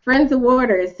 Friends of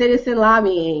Water, citizen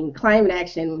lobbying, climate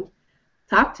action,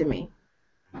 talk to me.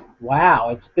 Wow,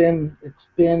 it's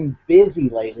been busy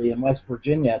lately in West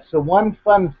Virginia. So one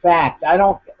fun fact, I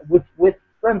don't with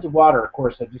Friends of Water, of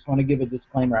course, I just want to give a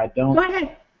disclaimer. Go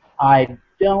ahead. I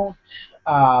don't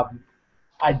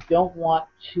want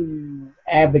to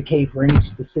advocate for any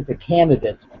specific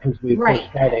candidates because we right.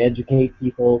 try to educate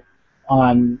people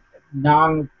on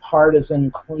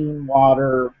nonpartisan clean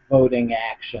water voting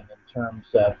action in terms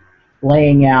of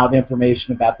laying out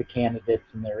information about the candidates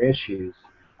and their issues.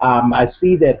 I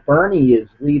see that Bernie is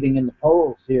leading in the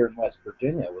polls here in West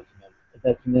Virginia.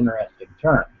 That's an interesting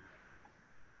turn.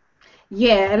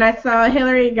 Yeah, and I saw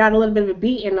Hillary got a little bit of a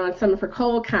beating on some of her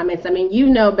coal comments. I mean, you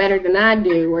know better than I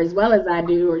do, or as well as I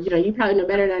do, or you probably know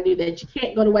better than I do that you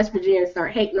can't go to West Virginia and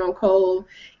start hating on coal.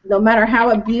 No matter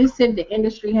how abusive the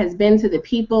industry has been to the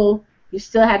people, you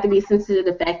still have to be sensitive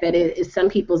to the fact that it is some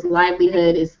people's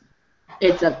livelihood.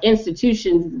 It's an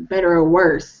institution, better or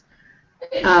worse.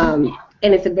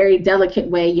 And it's a very delicate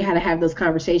way you have to have those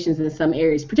conversations in some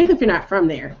areas, particularly if you're not from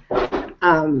there.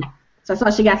 So I saw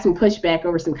she got some pushback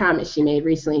over some comments she made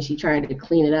recently. She tried to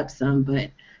clean it up some, but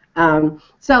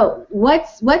so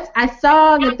what's I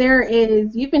saw that there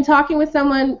is, you've been talking with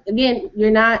someone, again,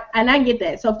 you're not, and I get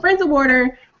that. So Friends of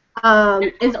Water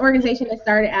is an organization that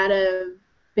started out of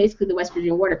basically the West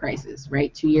Virginia water crisis,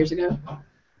 right, 2 years ago?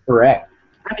 Correct.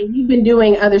 I mean, you've been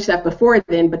doing other stuff before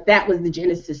then, but that was the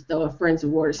genesis, though, of Friends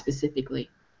of Water specifically.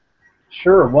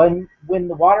 Sure. When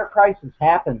the water crisis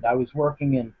happened, I was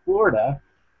working in Florida,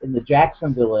 in the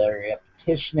Jacksonville area,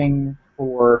 petitioning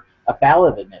for a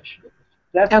ballot initiative.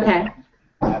 Okay.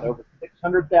 Had over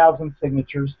 600,000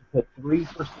 signatures to put 3%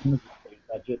 of the state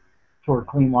budget toward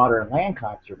clean water and land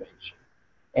conservation.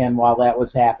 And while that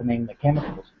was happening, the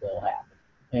chemical spill happened.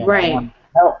 And right. I wanted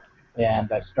to help.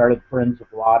 And I started Friends of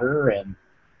Water, and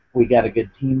we got a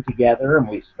good team together, and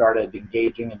we started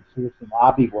engaging in citizen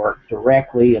lobby work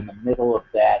directly in the middle of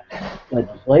that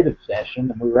legislative session.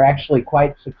 And we were actually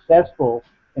quite successful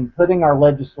in putting our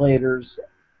legislators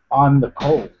on the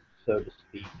coals, so to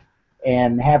speak,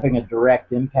 and having a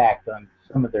direct impact on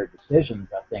some of their decisions,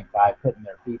 I think, by putting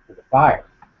their feet to the fire.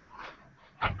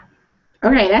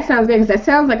 Okay, that sounds good, because that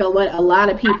sounds like what a lot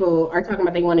of people are talking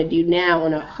about they want to do now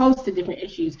on a host of different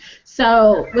issues.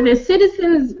 So with the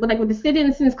citizens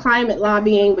climate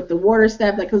lobbying, with the water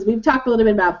stuff, because we've talked a little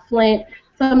bit about Flint,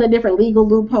 some of the different legal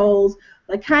loopholes,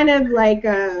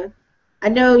 I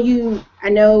know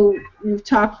you've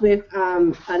talked with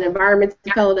an environmental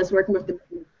fellow that's working with the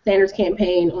Sanders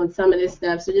campaign on some of this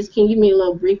stuff. So just can you give me a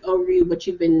little brief overview of what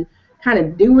you've been kind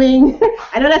of doing?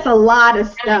 I know that's a lot of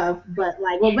stuff, but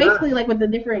like, well, Sure. basically like with the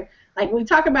different, like we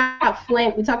talk about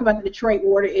Flint, we talk about the Detroit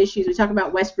water issues, we talk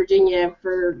about West Virginia.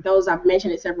 For those, I've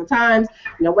mentioned it several times.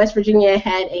 You know, West Virginia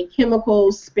had a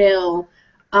chemical spill.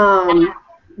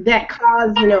 That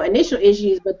caused, you know, initial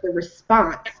issues, but the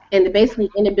response and the basically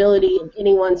inability of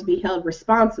anyone to be held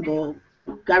responsible,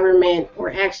 government or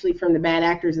actually from the bad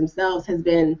actors themselves, has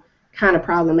been kind of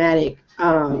problematic.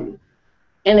 And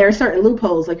there are certain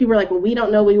loopholes. Like people are like, well, we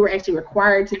don't know we were actually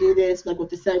required to do this. Like with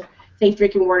the Safe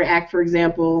Drinking Water Act, for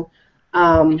example,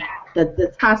 the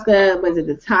TSCA, was it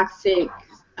the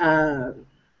uh,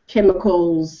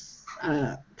 chemicals,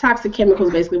 toxic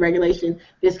chemicals basically regulation.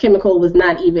 This chemical was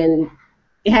not even,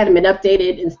 it hadn't been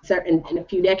updated in a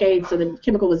few decades, so the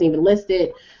chemical wasn't even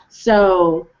listed.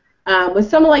 So with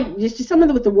some of like just some of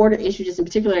with the water issues, just in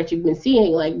particular that you've been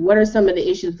seeing, like what are some of the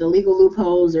issues, the legal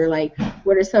loopholes, or like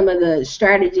what are some of the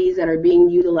strategies that are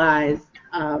being utilized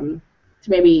to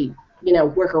maybe, you know,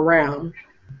 work around?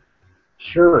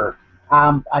 Sure.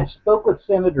 I spoke with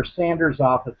Senator Sanders'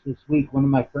 office this week. One of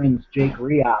my friends, Jake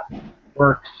Riot,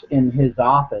 works in his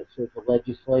office as a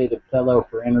legislative fellow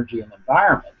for energy and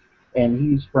environment, and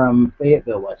he's from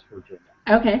Fayetteville, West Virginia.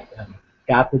 Okay. And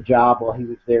got the job while he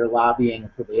was there lobbying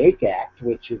for the AIC Act,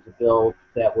 which is a bill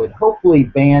that would hopefully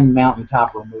ban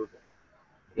mountaintop removal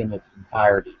in its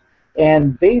entirety.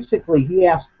 And basically, he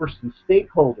asked for some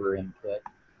stakeholder input.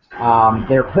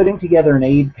 They're putting together an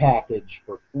aid package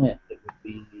for Flint that would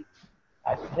be,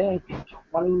 I think,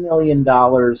 $20 million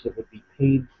that would be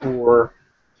paid for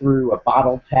through a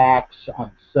bottle tax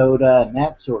on soda and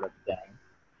that sort of thing.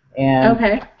 And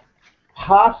Okay.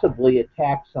 possibly a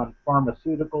tax on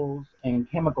pharmaceuticals and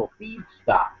chemical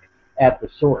feedstock at the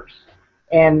source.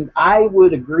 And I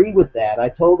would agree with that. I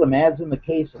told them, as in the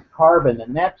case of carbon,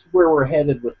 and that's where we're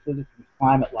headed with Citizens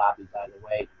Climate Lobby, by the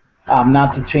way,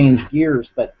 not to change gears,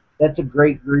 but that's a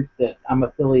great group that I'm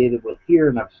affiliated with here,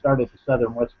 and I've started the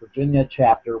Southern West Virginia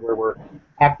chapter where we're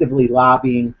actively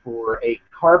lobbying for a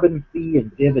carbon fee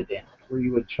and dividend, where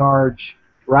you would charge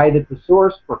right at the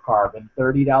source for carbon,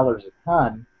 $30 a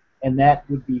ton, and that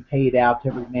would be paid out to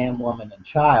every man, woman, and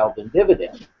child in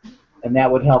dividends. And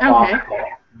that would help Okay.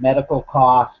 offset medical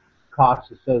costs,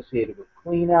 costs associated with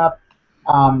cleanup.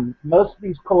 Most of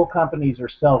these coal companies are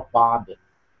self-bonded,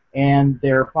 and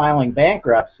they're filing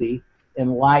bankruptcy in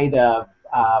light of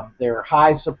their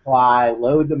high supply,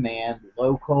 low demand,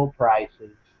 low coal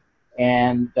prices,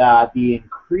 and the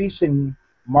increasing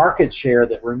market share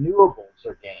that renewables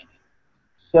are gaining.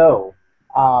 So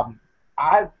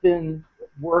I've been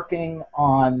working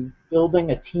on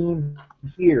building a team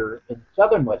here in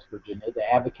southern West Virginia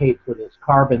to advocate for this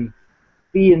carbon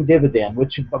fee and dividend,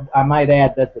 which I might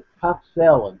add, that's a tough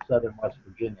sell in southern West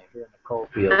Virginia here in the coal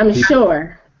fields. I'm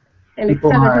sure. In the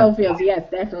People southern aren't coal fields, yes,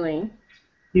 definitely.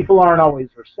 people aren't always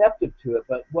receptive to it.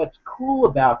 But what's cool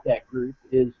about that group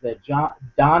is that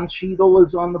Don Cheadle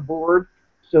is on the board.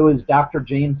 So is Dr.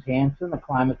 James Hansen, a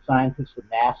climate scientist with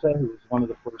NASA, who was one of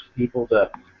the first people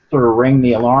to sort of ring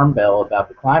the alarm bell about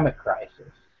the climate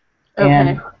crisis. Okay.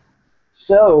 And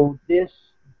so this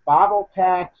bottle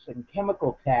tax and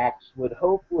chemical tax would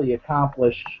hopefully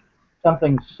accomplish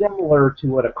something similar to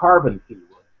what a carbon fee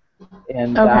would.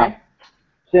 And Okay.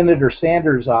 Senator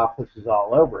Sanders' office is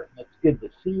all over it, and it's good to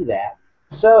see that.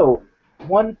 So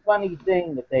one funny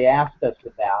thing that they asked us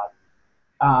about,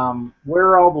 where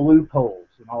are all the loopholes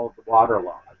in all of the water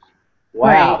laws?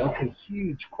 Wow, Right. that's a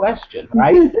huge question,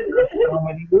 right? There are so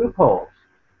many loopholes.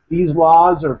 These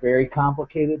laws are very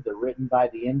complicated. They're written by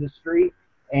the industry,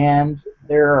 and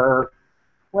there are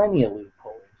plenty of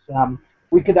loopholes.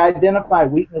 We could identify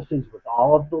weaknesses with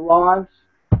all of the laws,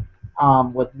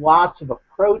 with lots of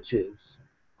approaches.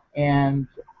 And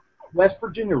West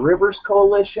Virginia Rivers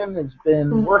Coalition has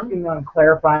been Mhm. working on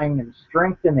clarifying and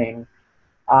strengthening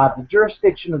the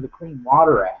jurisdiction of the Clean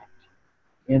Water Act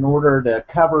in order to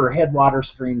cover headwater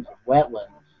streams and wetlands,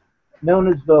 known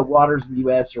as the Waters of the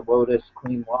U.S. or WOTUS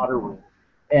Clean Water Rule.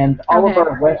 And all of Okay.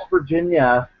 our West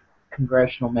Virginia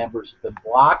congressional members have been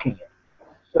blocking it.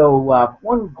 So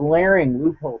one glaring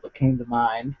loophole that came to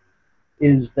mind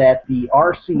is that the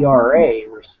RCRA,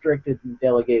 restricted and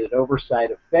delegated oversight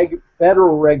of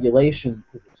federal regulation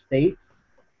to the states.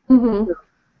 Mhm.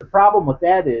 The problem with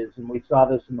that is, and we saw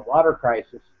this in the water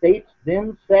crisis, states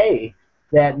then say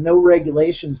that no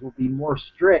regulations will be more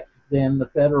strict than the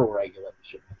federal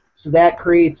regulation. So that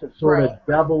creates a sort of Right.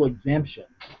 double exemption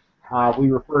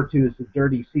we refer to as the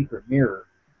dirty secret mirror.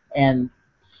 And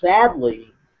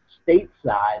sadly,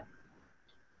 stateside,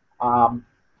 Um,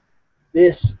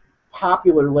 this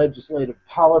popular legislative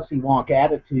policy wonk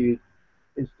attitude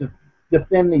is to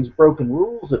defend these broken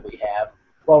rules that we have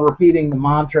while repeating the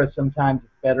mantra, sometimes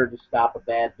it's better to stop a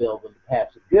bad bill than to pass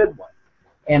a good one.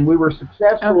 And we were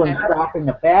successful in stopping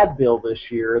a bad bill this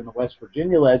year in the West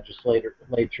Virginia legislature,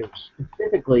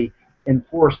 specifically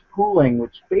enforced pooling,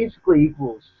 which basically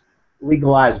equals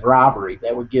legalized robbery.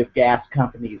 That would give gas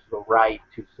companies the right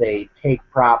to, say, take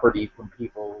property from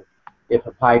people if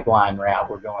a pipeline route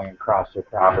were going across their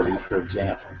property, for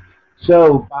example.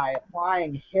 So by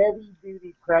applying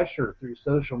heavy-duty pressure through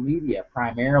social media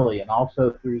primarily, and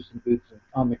also through some boots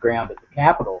on the ground at the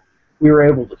Capitol, we were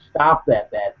able to stop that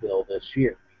bad bill this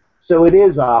year. So it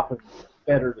is often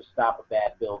better to stop a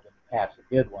bad bill than to pass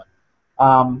a good one.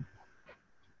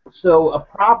 So a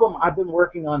problem I've been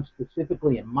working on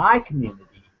specifically in my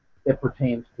community that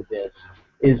pertains to this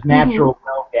is natural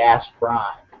well gas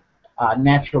brine.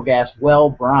 Natural gas well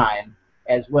brine,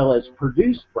 as well as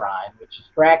produced brine, which is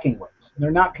fracking waste. And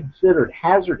they're not considered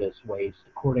hazardous waste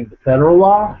according to federal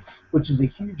law, which is a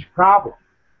huge problem.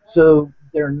 So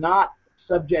they're not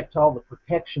subject to all the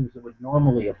protections that would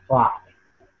normally apply.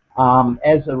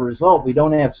 As a result, we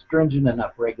don't have stringent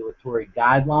enough regulatory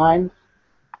guidelines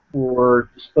for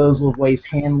disposal of waste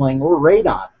handling or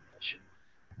radon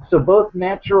emissions. So both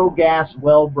natural gas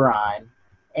well brine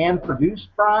and produced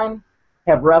brine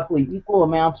have roughly equal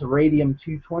amounts of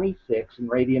radium-226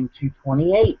 and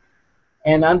radium-228.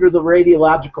 And under the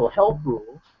radiological health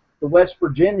rules, the West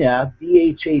Virginia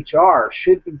DHHR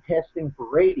should be testing for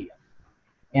radium,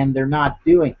 and they're not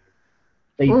doing it.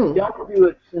 They don't do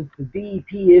it since the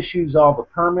DEP issues all the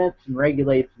permits and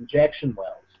regulates injection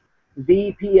wells. The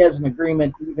DEP has an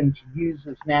agreement even to use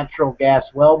this natural gas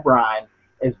well brine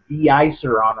as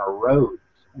de-icer on our roads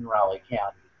in Raleigh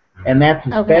County, and that's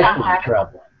especially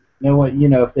troubling.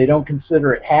 If they don't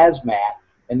consider it hazmat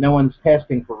and no one's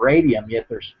testing for radium, yet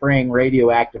they're spraying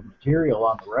radioactive material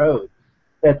on the roads,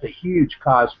 that's a huge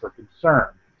cause for concern.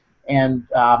 And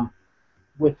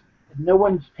with no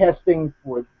one's testing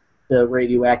for the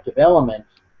radioactive elements,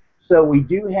 so we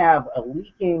do have a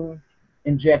leaking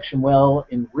injection well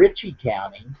in Ritchie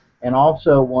County and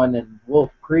also one in Wolf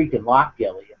Creek in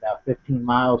Lockgilly, about 15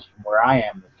 miles from where I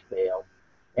am, that's failed.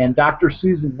 And Dr.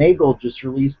 Susan Nagel just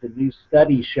released a new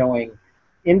study showing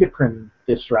endocrine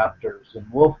disruptors in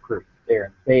Wolf Creek there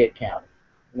in Fayette County.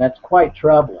 And that's quite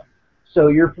troubling. So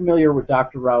you're familiar with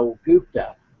Dr. Rahul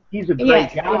Gupta. He's a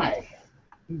great guy.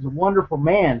 He's a wonderful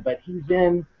man, but he's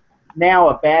in now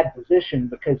a bad position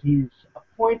because he's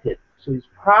appointed. So he's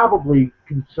probably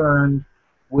concerned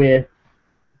with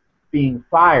being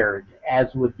fired, as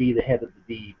would be the head of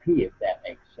the DEP, if that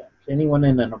makes sense. Anyone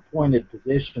in an appointed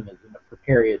position is in a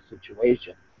precarious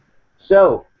situation.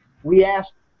 So we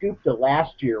asked Gupta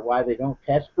last year why they don't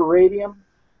test for radium,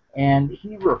 and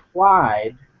he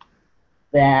replied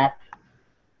that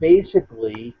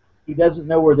basically he doesn't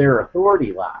know where their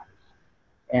authority lies,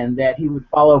 and that he would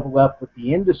follow up with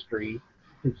the industry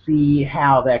to see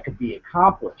how that could be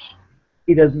accomplished.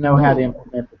 He doesn't know how to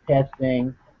implement the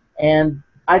testing, and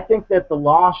I think that the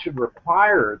law should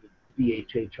require the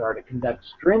DHHR to conduct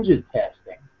stringent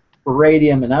testing for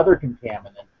radium and other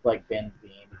contaminants like benzene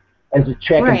as a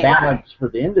check and balance for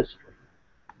the industry.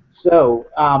 So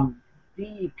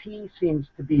DEP seems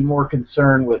to be more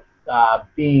concerned with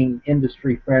being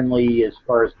industry friendly as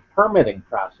far as the permitting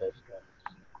process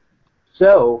goes.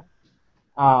 So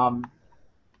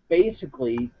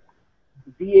basically,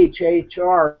 the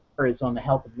DHHR is on the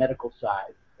health and medical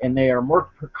side, and they are more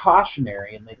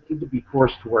precautionary, and they need to be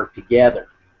forced to work together.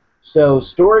 So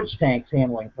storage tanks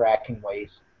handling fracking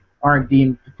waste aren't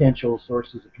deemed potential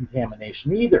sources of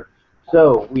contamination either.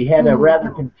 So we had a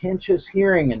rather contentious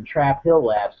hearing in Trap Hill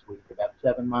last week, about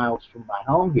 7 miles from my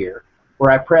home here,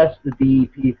 where I pressed the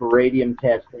DEP for radium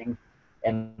testing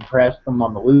and pressed them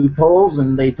on the loopholes,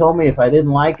 and they told me if I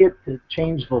didn't like it, to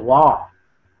change the law,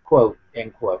 quote,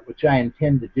 end quote, which I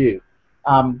intend to do.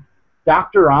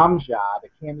 Dr. Amjad, a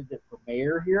candidate for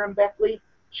mayor here in Beckley,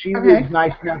 she was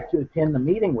nice enough to attend the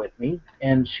meeting with me,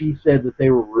 and she said that they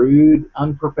were rude,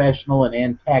 unprofessional, and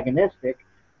antagonistic,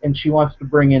 and she wants to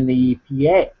bring in the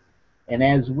EPA. And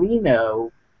as we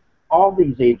know, all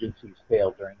these agencies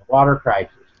failed during the water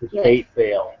crisis. The state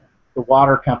failed, the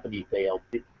water company failed,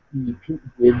 the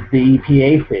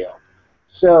EPA failed.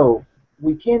 So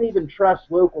we can't even trust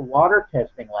local water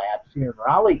testing labs here in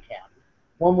Raleigh County.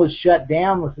 One was shut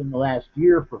down within the last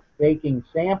year for faking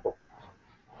samples.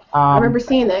 I remember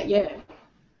seeing that,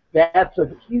 That's a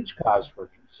huge cause for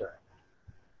concern.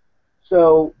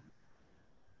 So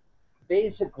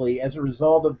basically, as a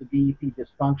result of the DEP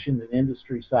dysfunction and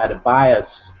industry side of bias,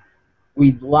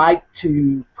 we'd like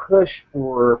to push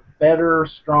for better,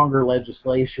 stronger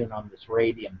legislation on this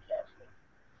radium testing.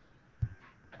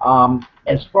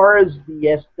 As far as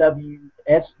the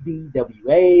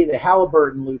SDWA, the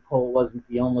Halliburton loophole wasn't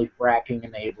the only fracking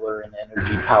enabler in the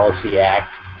Energy Policy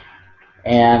Act.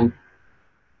 And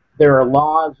there are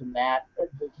laws in that,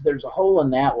 there's a hole in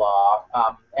that law.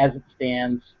 As it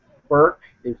stands, FERC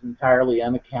is entirely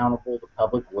unaccountable to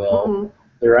public will. Mm-hmm.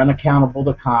 They're unaccountable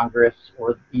to Congress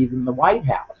or even the White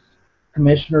House.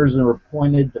 Commissioners are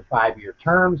appointed to 5-year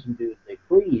terms and do as they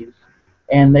please,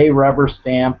 and they rubber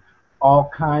stamp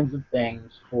all kinds of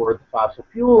things for the fossil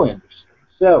fuel industry.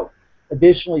 So,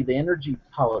 additionally, the Energy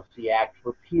Policy Act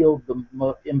repealed the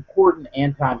most important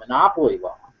anti-monopoly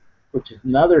law, which is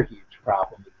another huge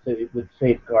problem. It would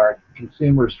safeguard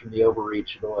consumers from the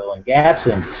overreach of the oil and gas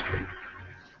industry.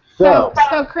 So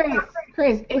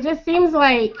Chris, it just seems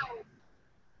like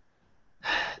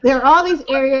there are all these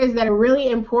areas that are really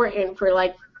important for,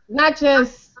 like, not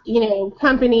just,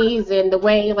 companies and the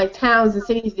way, like, towns and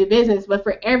cities do business, but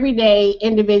for everyday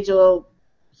individual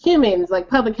humans, like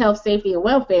public health, safety, and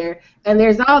welfare. And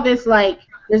there's all this, like,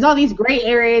 there's all these gray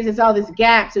areas, there's all these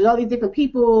gaps, there's all these different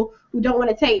people who don't want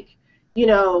to take,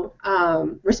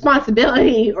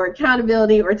 responsibility or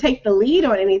accountability or take the lead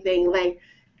on anything. Like,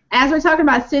 as we're talking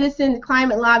about citizen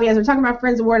climate lobby, as we're talking about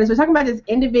Friends of Water, as we're talking about this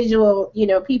individual,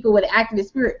 people with an activist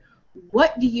spirit,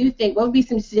 what do you think? What would be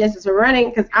some suggestions for running?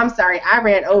 Because I'm sorry, I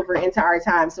ran over into our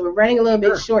time, so we're running a little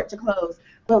bit short to close.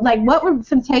 But, like, what were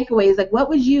some takeaways? Like, what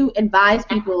would you advise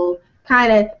people?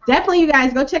 Definitely, you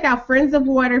guys go check out Friends of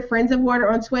Water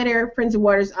on Twitter. Friends of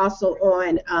Water is also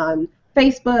on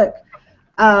Facebook.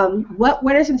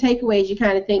 What are some takeaways you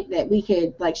kind of think that we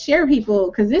could, like, share with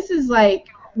people? Because this is, like,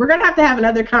 we're going to have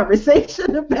another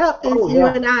conversation about this, you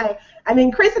and I. I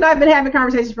mean, Chris and I have been having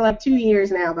conversations for like 2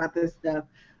 years now about this stuff.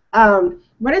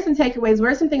 What are some takeaways? What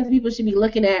are some things that people should be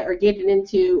looking at or getting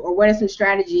into, or what are some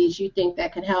strategies you think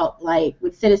that can help, like,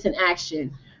 with citizen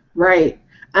action, right?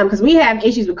 Because we have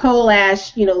issues with coal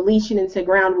ash, leaching into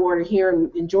groundwater here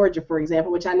in Georgia, for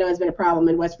example, which I know has been a problem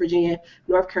in West Virginia,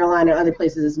 North Carolina, other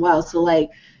places as well. So, like,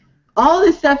 all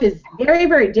this stuff is very,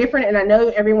 very different, and I know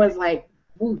everyone's like,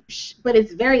 whoosh, but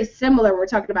it's very similar. We're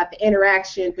talking about the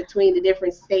interaction between the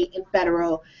different state and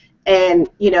federal. And,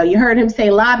 you heard him say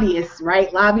lobbyists,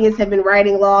 right? Lobbyists have been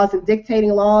writing laws and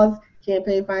dictating laws.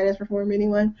 Campaign finance reform,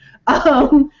 anyone?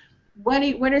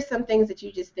 What are some things that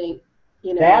you just think,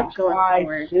 that's going why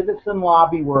forward? Citizen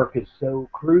lobby work is so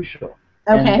crucial.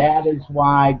 Okay. And that is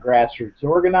why grassroots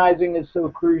organizing is so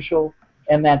crucial.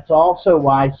 And that's also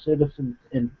why citizen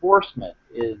enforcement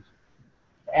is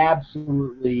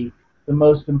absolutely the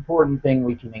most important thing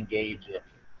we can engage in.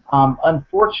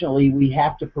 Unfortunately, we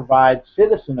have to provide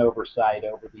citizen oversight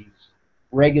over these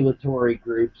regulatory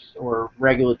groups or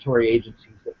regulatory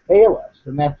agencies that fail us,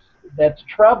 and that's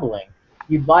troubling.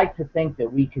 You'd like to think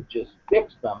that we could just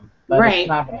fix them, but Right. It's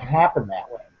not going to happen that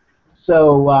way.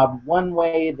 So one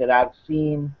way that I've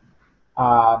seen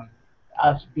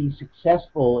us be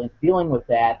successful in dealing with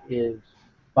that is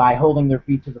by holding their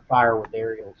feet to the fire with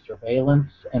aerial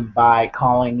surveillance and by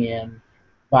calling in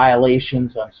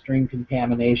violations on stream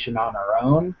contamination on our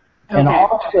own. Okay. And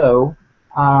also,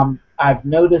 I've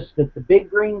noticed that the big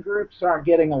green groups aren't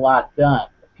getting a lot done.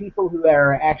 The people who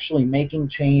are actually making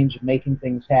change and making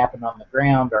things happen on the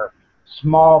ground are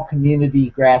small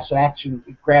community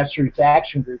grassroots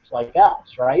action groups like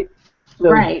us, right?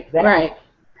 So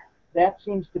that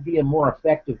seems to be a more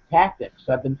effective tactic.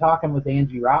 So I've been talking with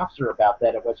Angie Rosser about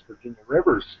that at West Virginia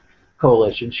Rivers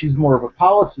Coalition. She's more of a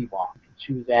policy wonk.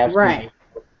 She was asking me,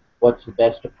 what's the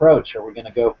best approach? Are we going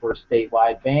to go for a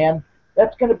statewide ban?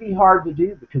 That's going to be hard to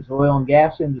do because the oil and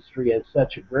gas industry has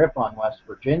such a grip on West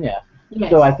Virginia.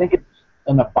 Yes. So I think it's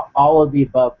an all of the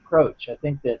above approach. I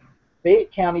think that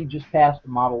Fayette County just passed a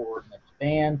model ordinance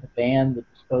to ban the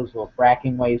disposal of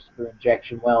fracking waste through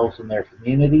injection wells in their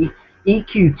community.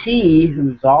 EQT,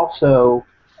 who's also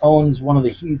owns one of the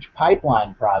huge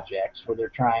pipeline projects where they're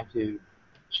trying to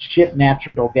ship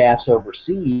natural gas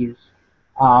overseas,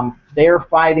 they're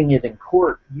fighting it in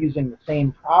court using the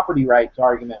same property rights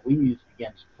argument we used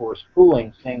against forced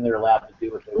pooling, saying they're allowed to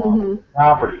do what they want with the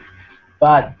property.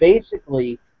 But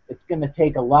basically, it's going to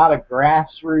take a lot of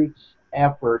grassroots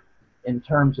effort in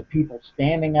terms of people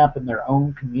standing up in their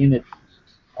own communities.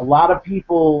 A lot of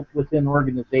people within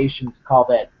organizations call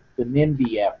that the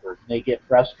NIMBY effort, and they get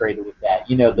frustrated with that,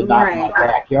 the not in my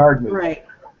backyard movement. Right.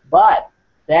 But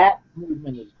that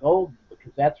movement is golden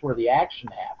because that's where the action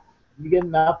happens. You get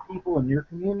enough people in your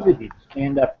community to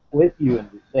stand up with you and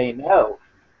to say no,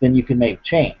 then you can make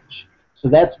change. So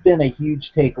that's been a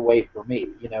huge takeaway for me,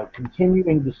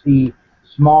 continuing to see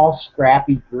small,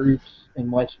 scrappy groups in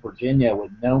West Virginia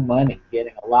with no money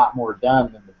getting a lot more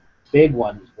done than the big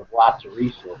ones with lots of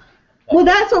resources. Well,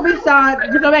 that's what we saw.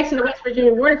 To go back to the West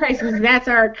Virginia water crisis, that's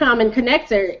our common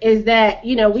connector, is that,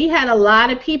 we had a lot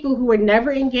of people who were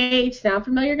never engaged. Sound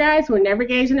familiar, guys? Who were never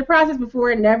engaged in the process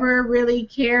before, never really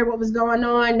cared what was going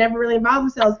on, never really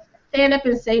involved themselves, stand up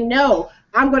and say, no,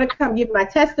 I'm going to come give my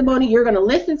testimony. You're going to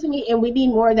listen to me, and we need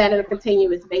more of that on a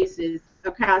continuous basis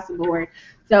across the board.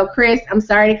 So, Chris, I'm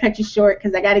sorry to cut you short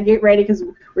because I got to get ready because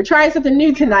we're trying something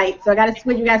new tonight. So I got to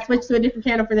switch. You got to switch to a different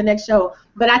channel for the next show.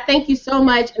 But I thank you so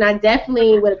much, and I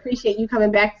definitely would appreciate you coming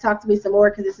back to talk to me some more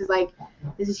because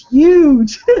this is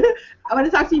huge. I want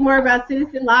to talk to you more about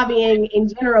citizen lobbying in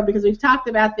general because we've talked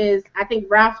about this. I think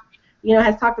Ralph,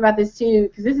 has talked about this too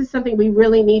because this is something we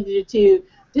really need to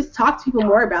just talk to people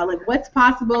more about, like what's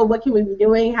possible, what can we be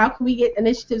doing, how can we get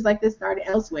initiatives like this started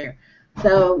elsewhere.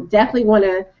 So definitely want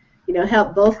to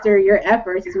help bolster your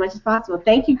efforts as much as possible.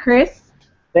 Thank you, Chris.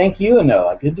 Thank you,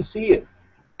 Noah. Good to see you.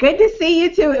 Good to see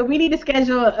you, too. We need to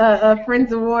schedule a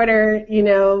Friends of Water,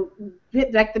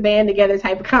 get back the band together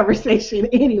type of conversation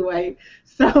anyway.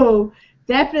 So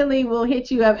definitely we'll hit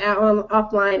you up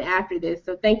offline after this.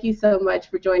 So thank you so much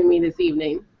for joining me this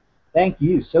evening. Thank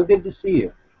you. So good to see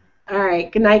you. All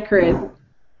right. Good night, Chris.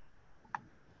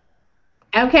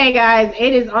 Okay, guys,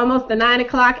 it is almost the 9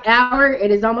 o'clock hour.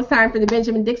 It is almost time for the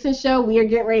Benjamin Dixon Show. We are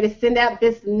getting ready to send out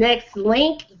this next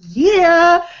link.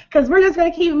 Yeah, because we're just going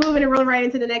to keep moving and roll right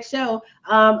into the next show.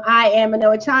 I am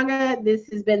Manoa Changa. This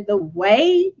has been The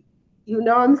Way. You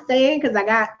know what I'm saying? Because I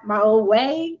got my own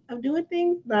way of doing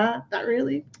things. Nah, not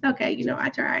really. Okay, I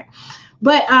try.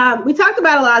 But we talked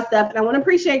about a lot of stuff, and I want to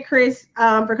appreciate Chris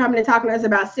for coming and talking to us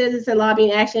about citizen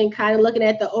lobbying action, kind of looking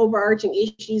at the overarching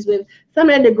issues with some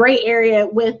of the gray area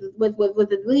with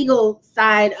the legal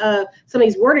side of some of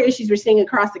these water issues we're seeing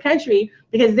across the country,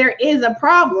 because there is a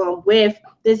problem with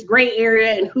this gray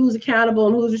area and who's accountable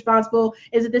and who's responsible.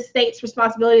 Is it the state's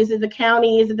responsibility? Is it the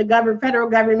county? Is it the federal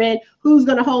government? Who's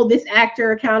going to hold this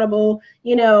actor accountable?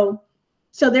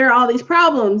 So there are all these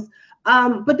problems.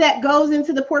 But that goes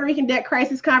into the Puerto Rican debt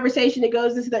crisis conversation. It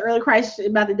goes into the early crisis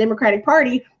about the Democratic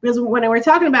Party, because when we're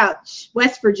talking about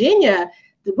West Virginia,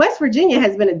 West Virginia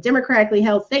has been a democratically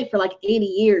held state for like 80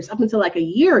 years, up until like a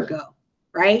year ago,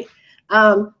 right?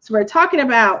 So we're talking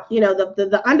about,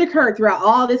 the undercurrent throughout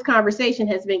all this conversation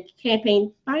has been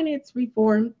campaign finance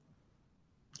reform,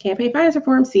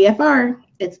 CFR.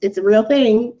 It's a real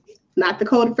thing, not the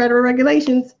Code of Federal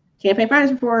Regulations, campaign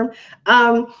finance reform.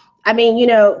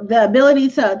 The ability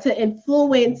to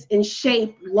influence and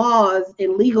shape laws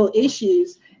and legal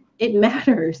issues, it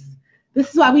matters.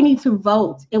 This is why we need to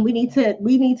vote, and we need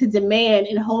to demand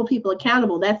and hold people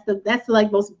accountable. That's the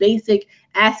most basic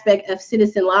aspect of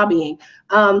citizen lobbying.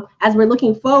 As we're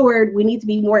looking forward, we need to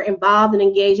be more involved and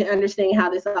engaged in understanding how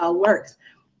this all works.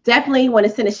 Definitely want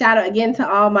to send a shout out again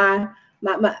to all my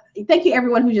thank you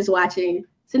everyone who's just watching.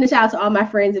 Send a shout out to all my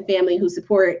friends and family who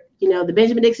support, the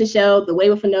Benjamin Dixon Show, The Way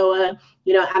with Noah.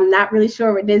 I'm not really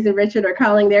sure what Liz and Richard are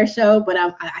calling their show, but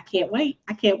I can't wait.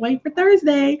 I can't wait for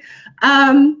Thursday.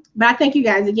 But I thank you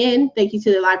guys again. Thank you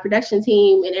to the live production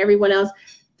team and everyone else.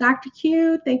 Dr.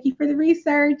 Q, thank you for the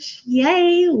research.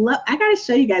 Yay. I got to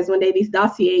show you guys one day these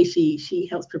dossiers she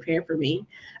helps prepare for me.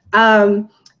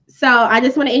 So I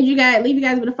just want to leave you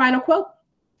guys with a final quote.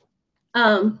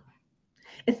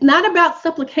 It's not about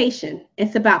supplication,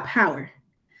 it's about power.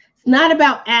 It's not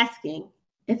about asking,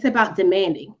 it's about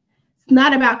demanding. It's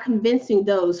not about convincing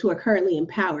those who are currently in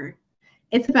power.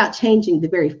 It's about changing the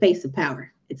very face of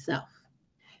power itself.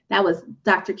 That was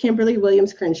Dr. Kimberly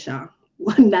Williams Crenshaw,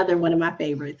 another one of my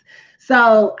favorites.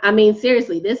 So,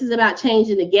 seriously, this is about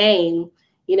changing the game.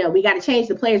 We got to change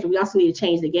the players, but we also need to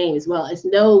change the game as well. It's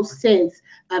no sense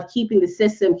of keeping the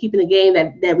system, keeping the game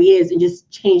that we is, and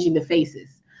just changing the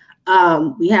faces.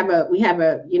 We have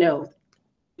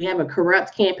a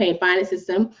corrupt campaign finance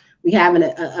system. We have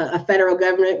a federal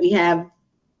government. We have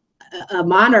a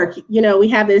monarchy. We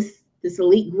have this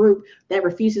elite group that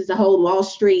refuses to hold Wall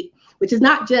Street, which is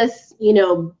not just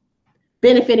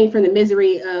benefiting from the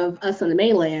misery of us on the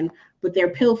mainland, but they're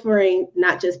pilfering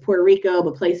not just Puerto Rico,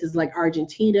 but places like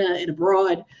Argentina and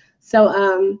abroad.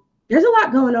 So there's a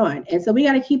lot going on, and so we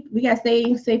got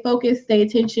to stay focused, stay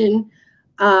attention.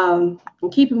 And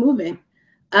keep it moving.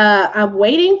 I'm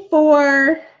waiting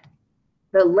for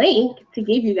the link to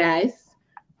give you guys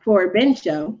for Ben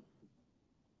Show.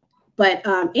 But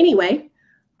anyway,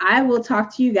 I will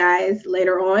talk to you guys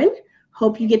later on.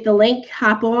 Hope you get the link.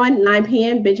 Hop on, 9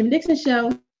 p.m. Benjamin Dixon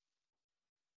Show.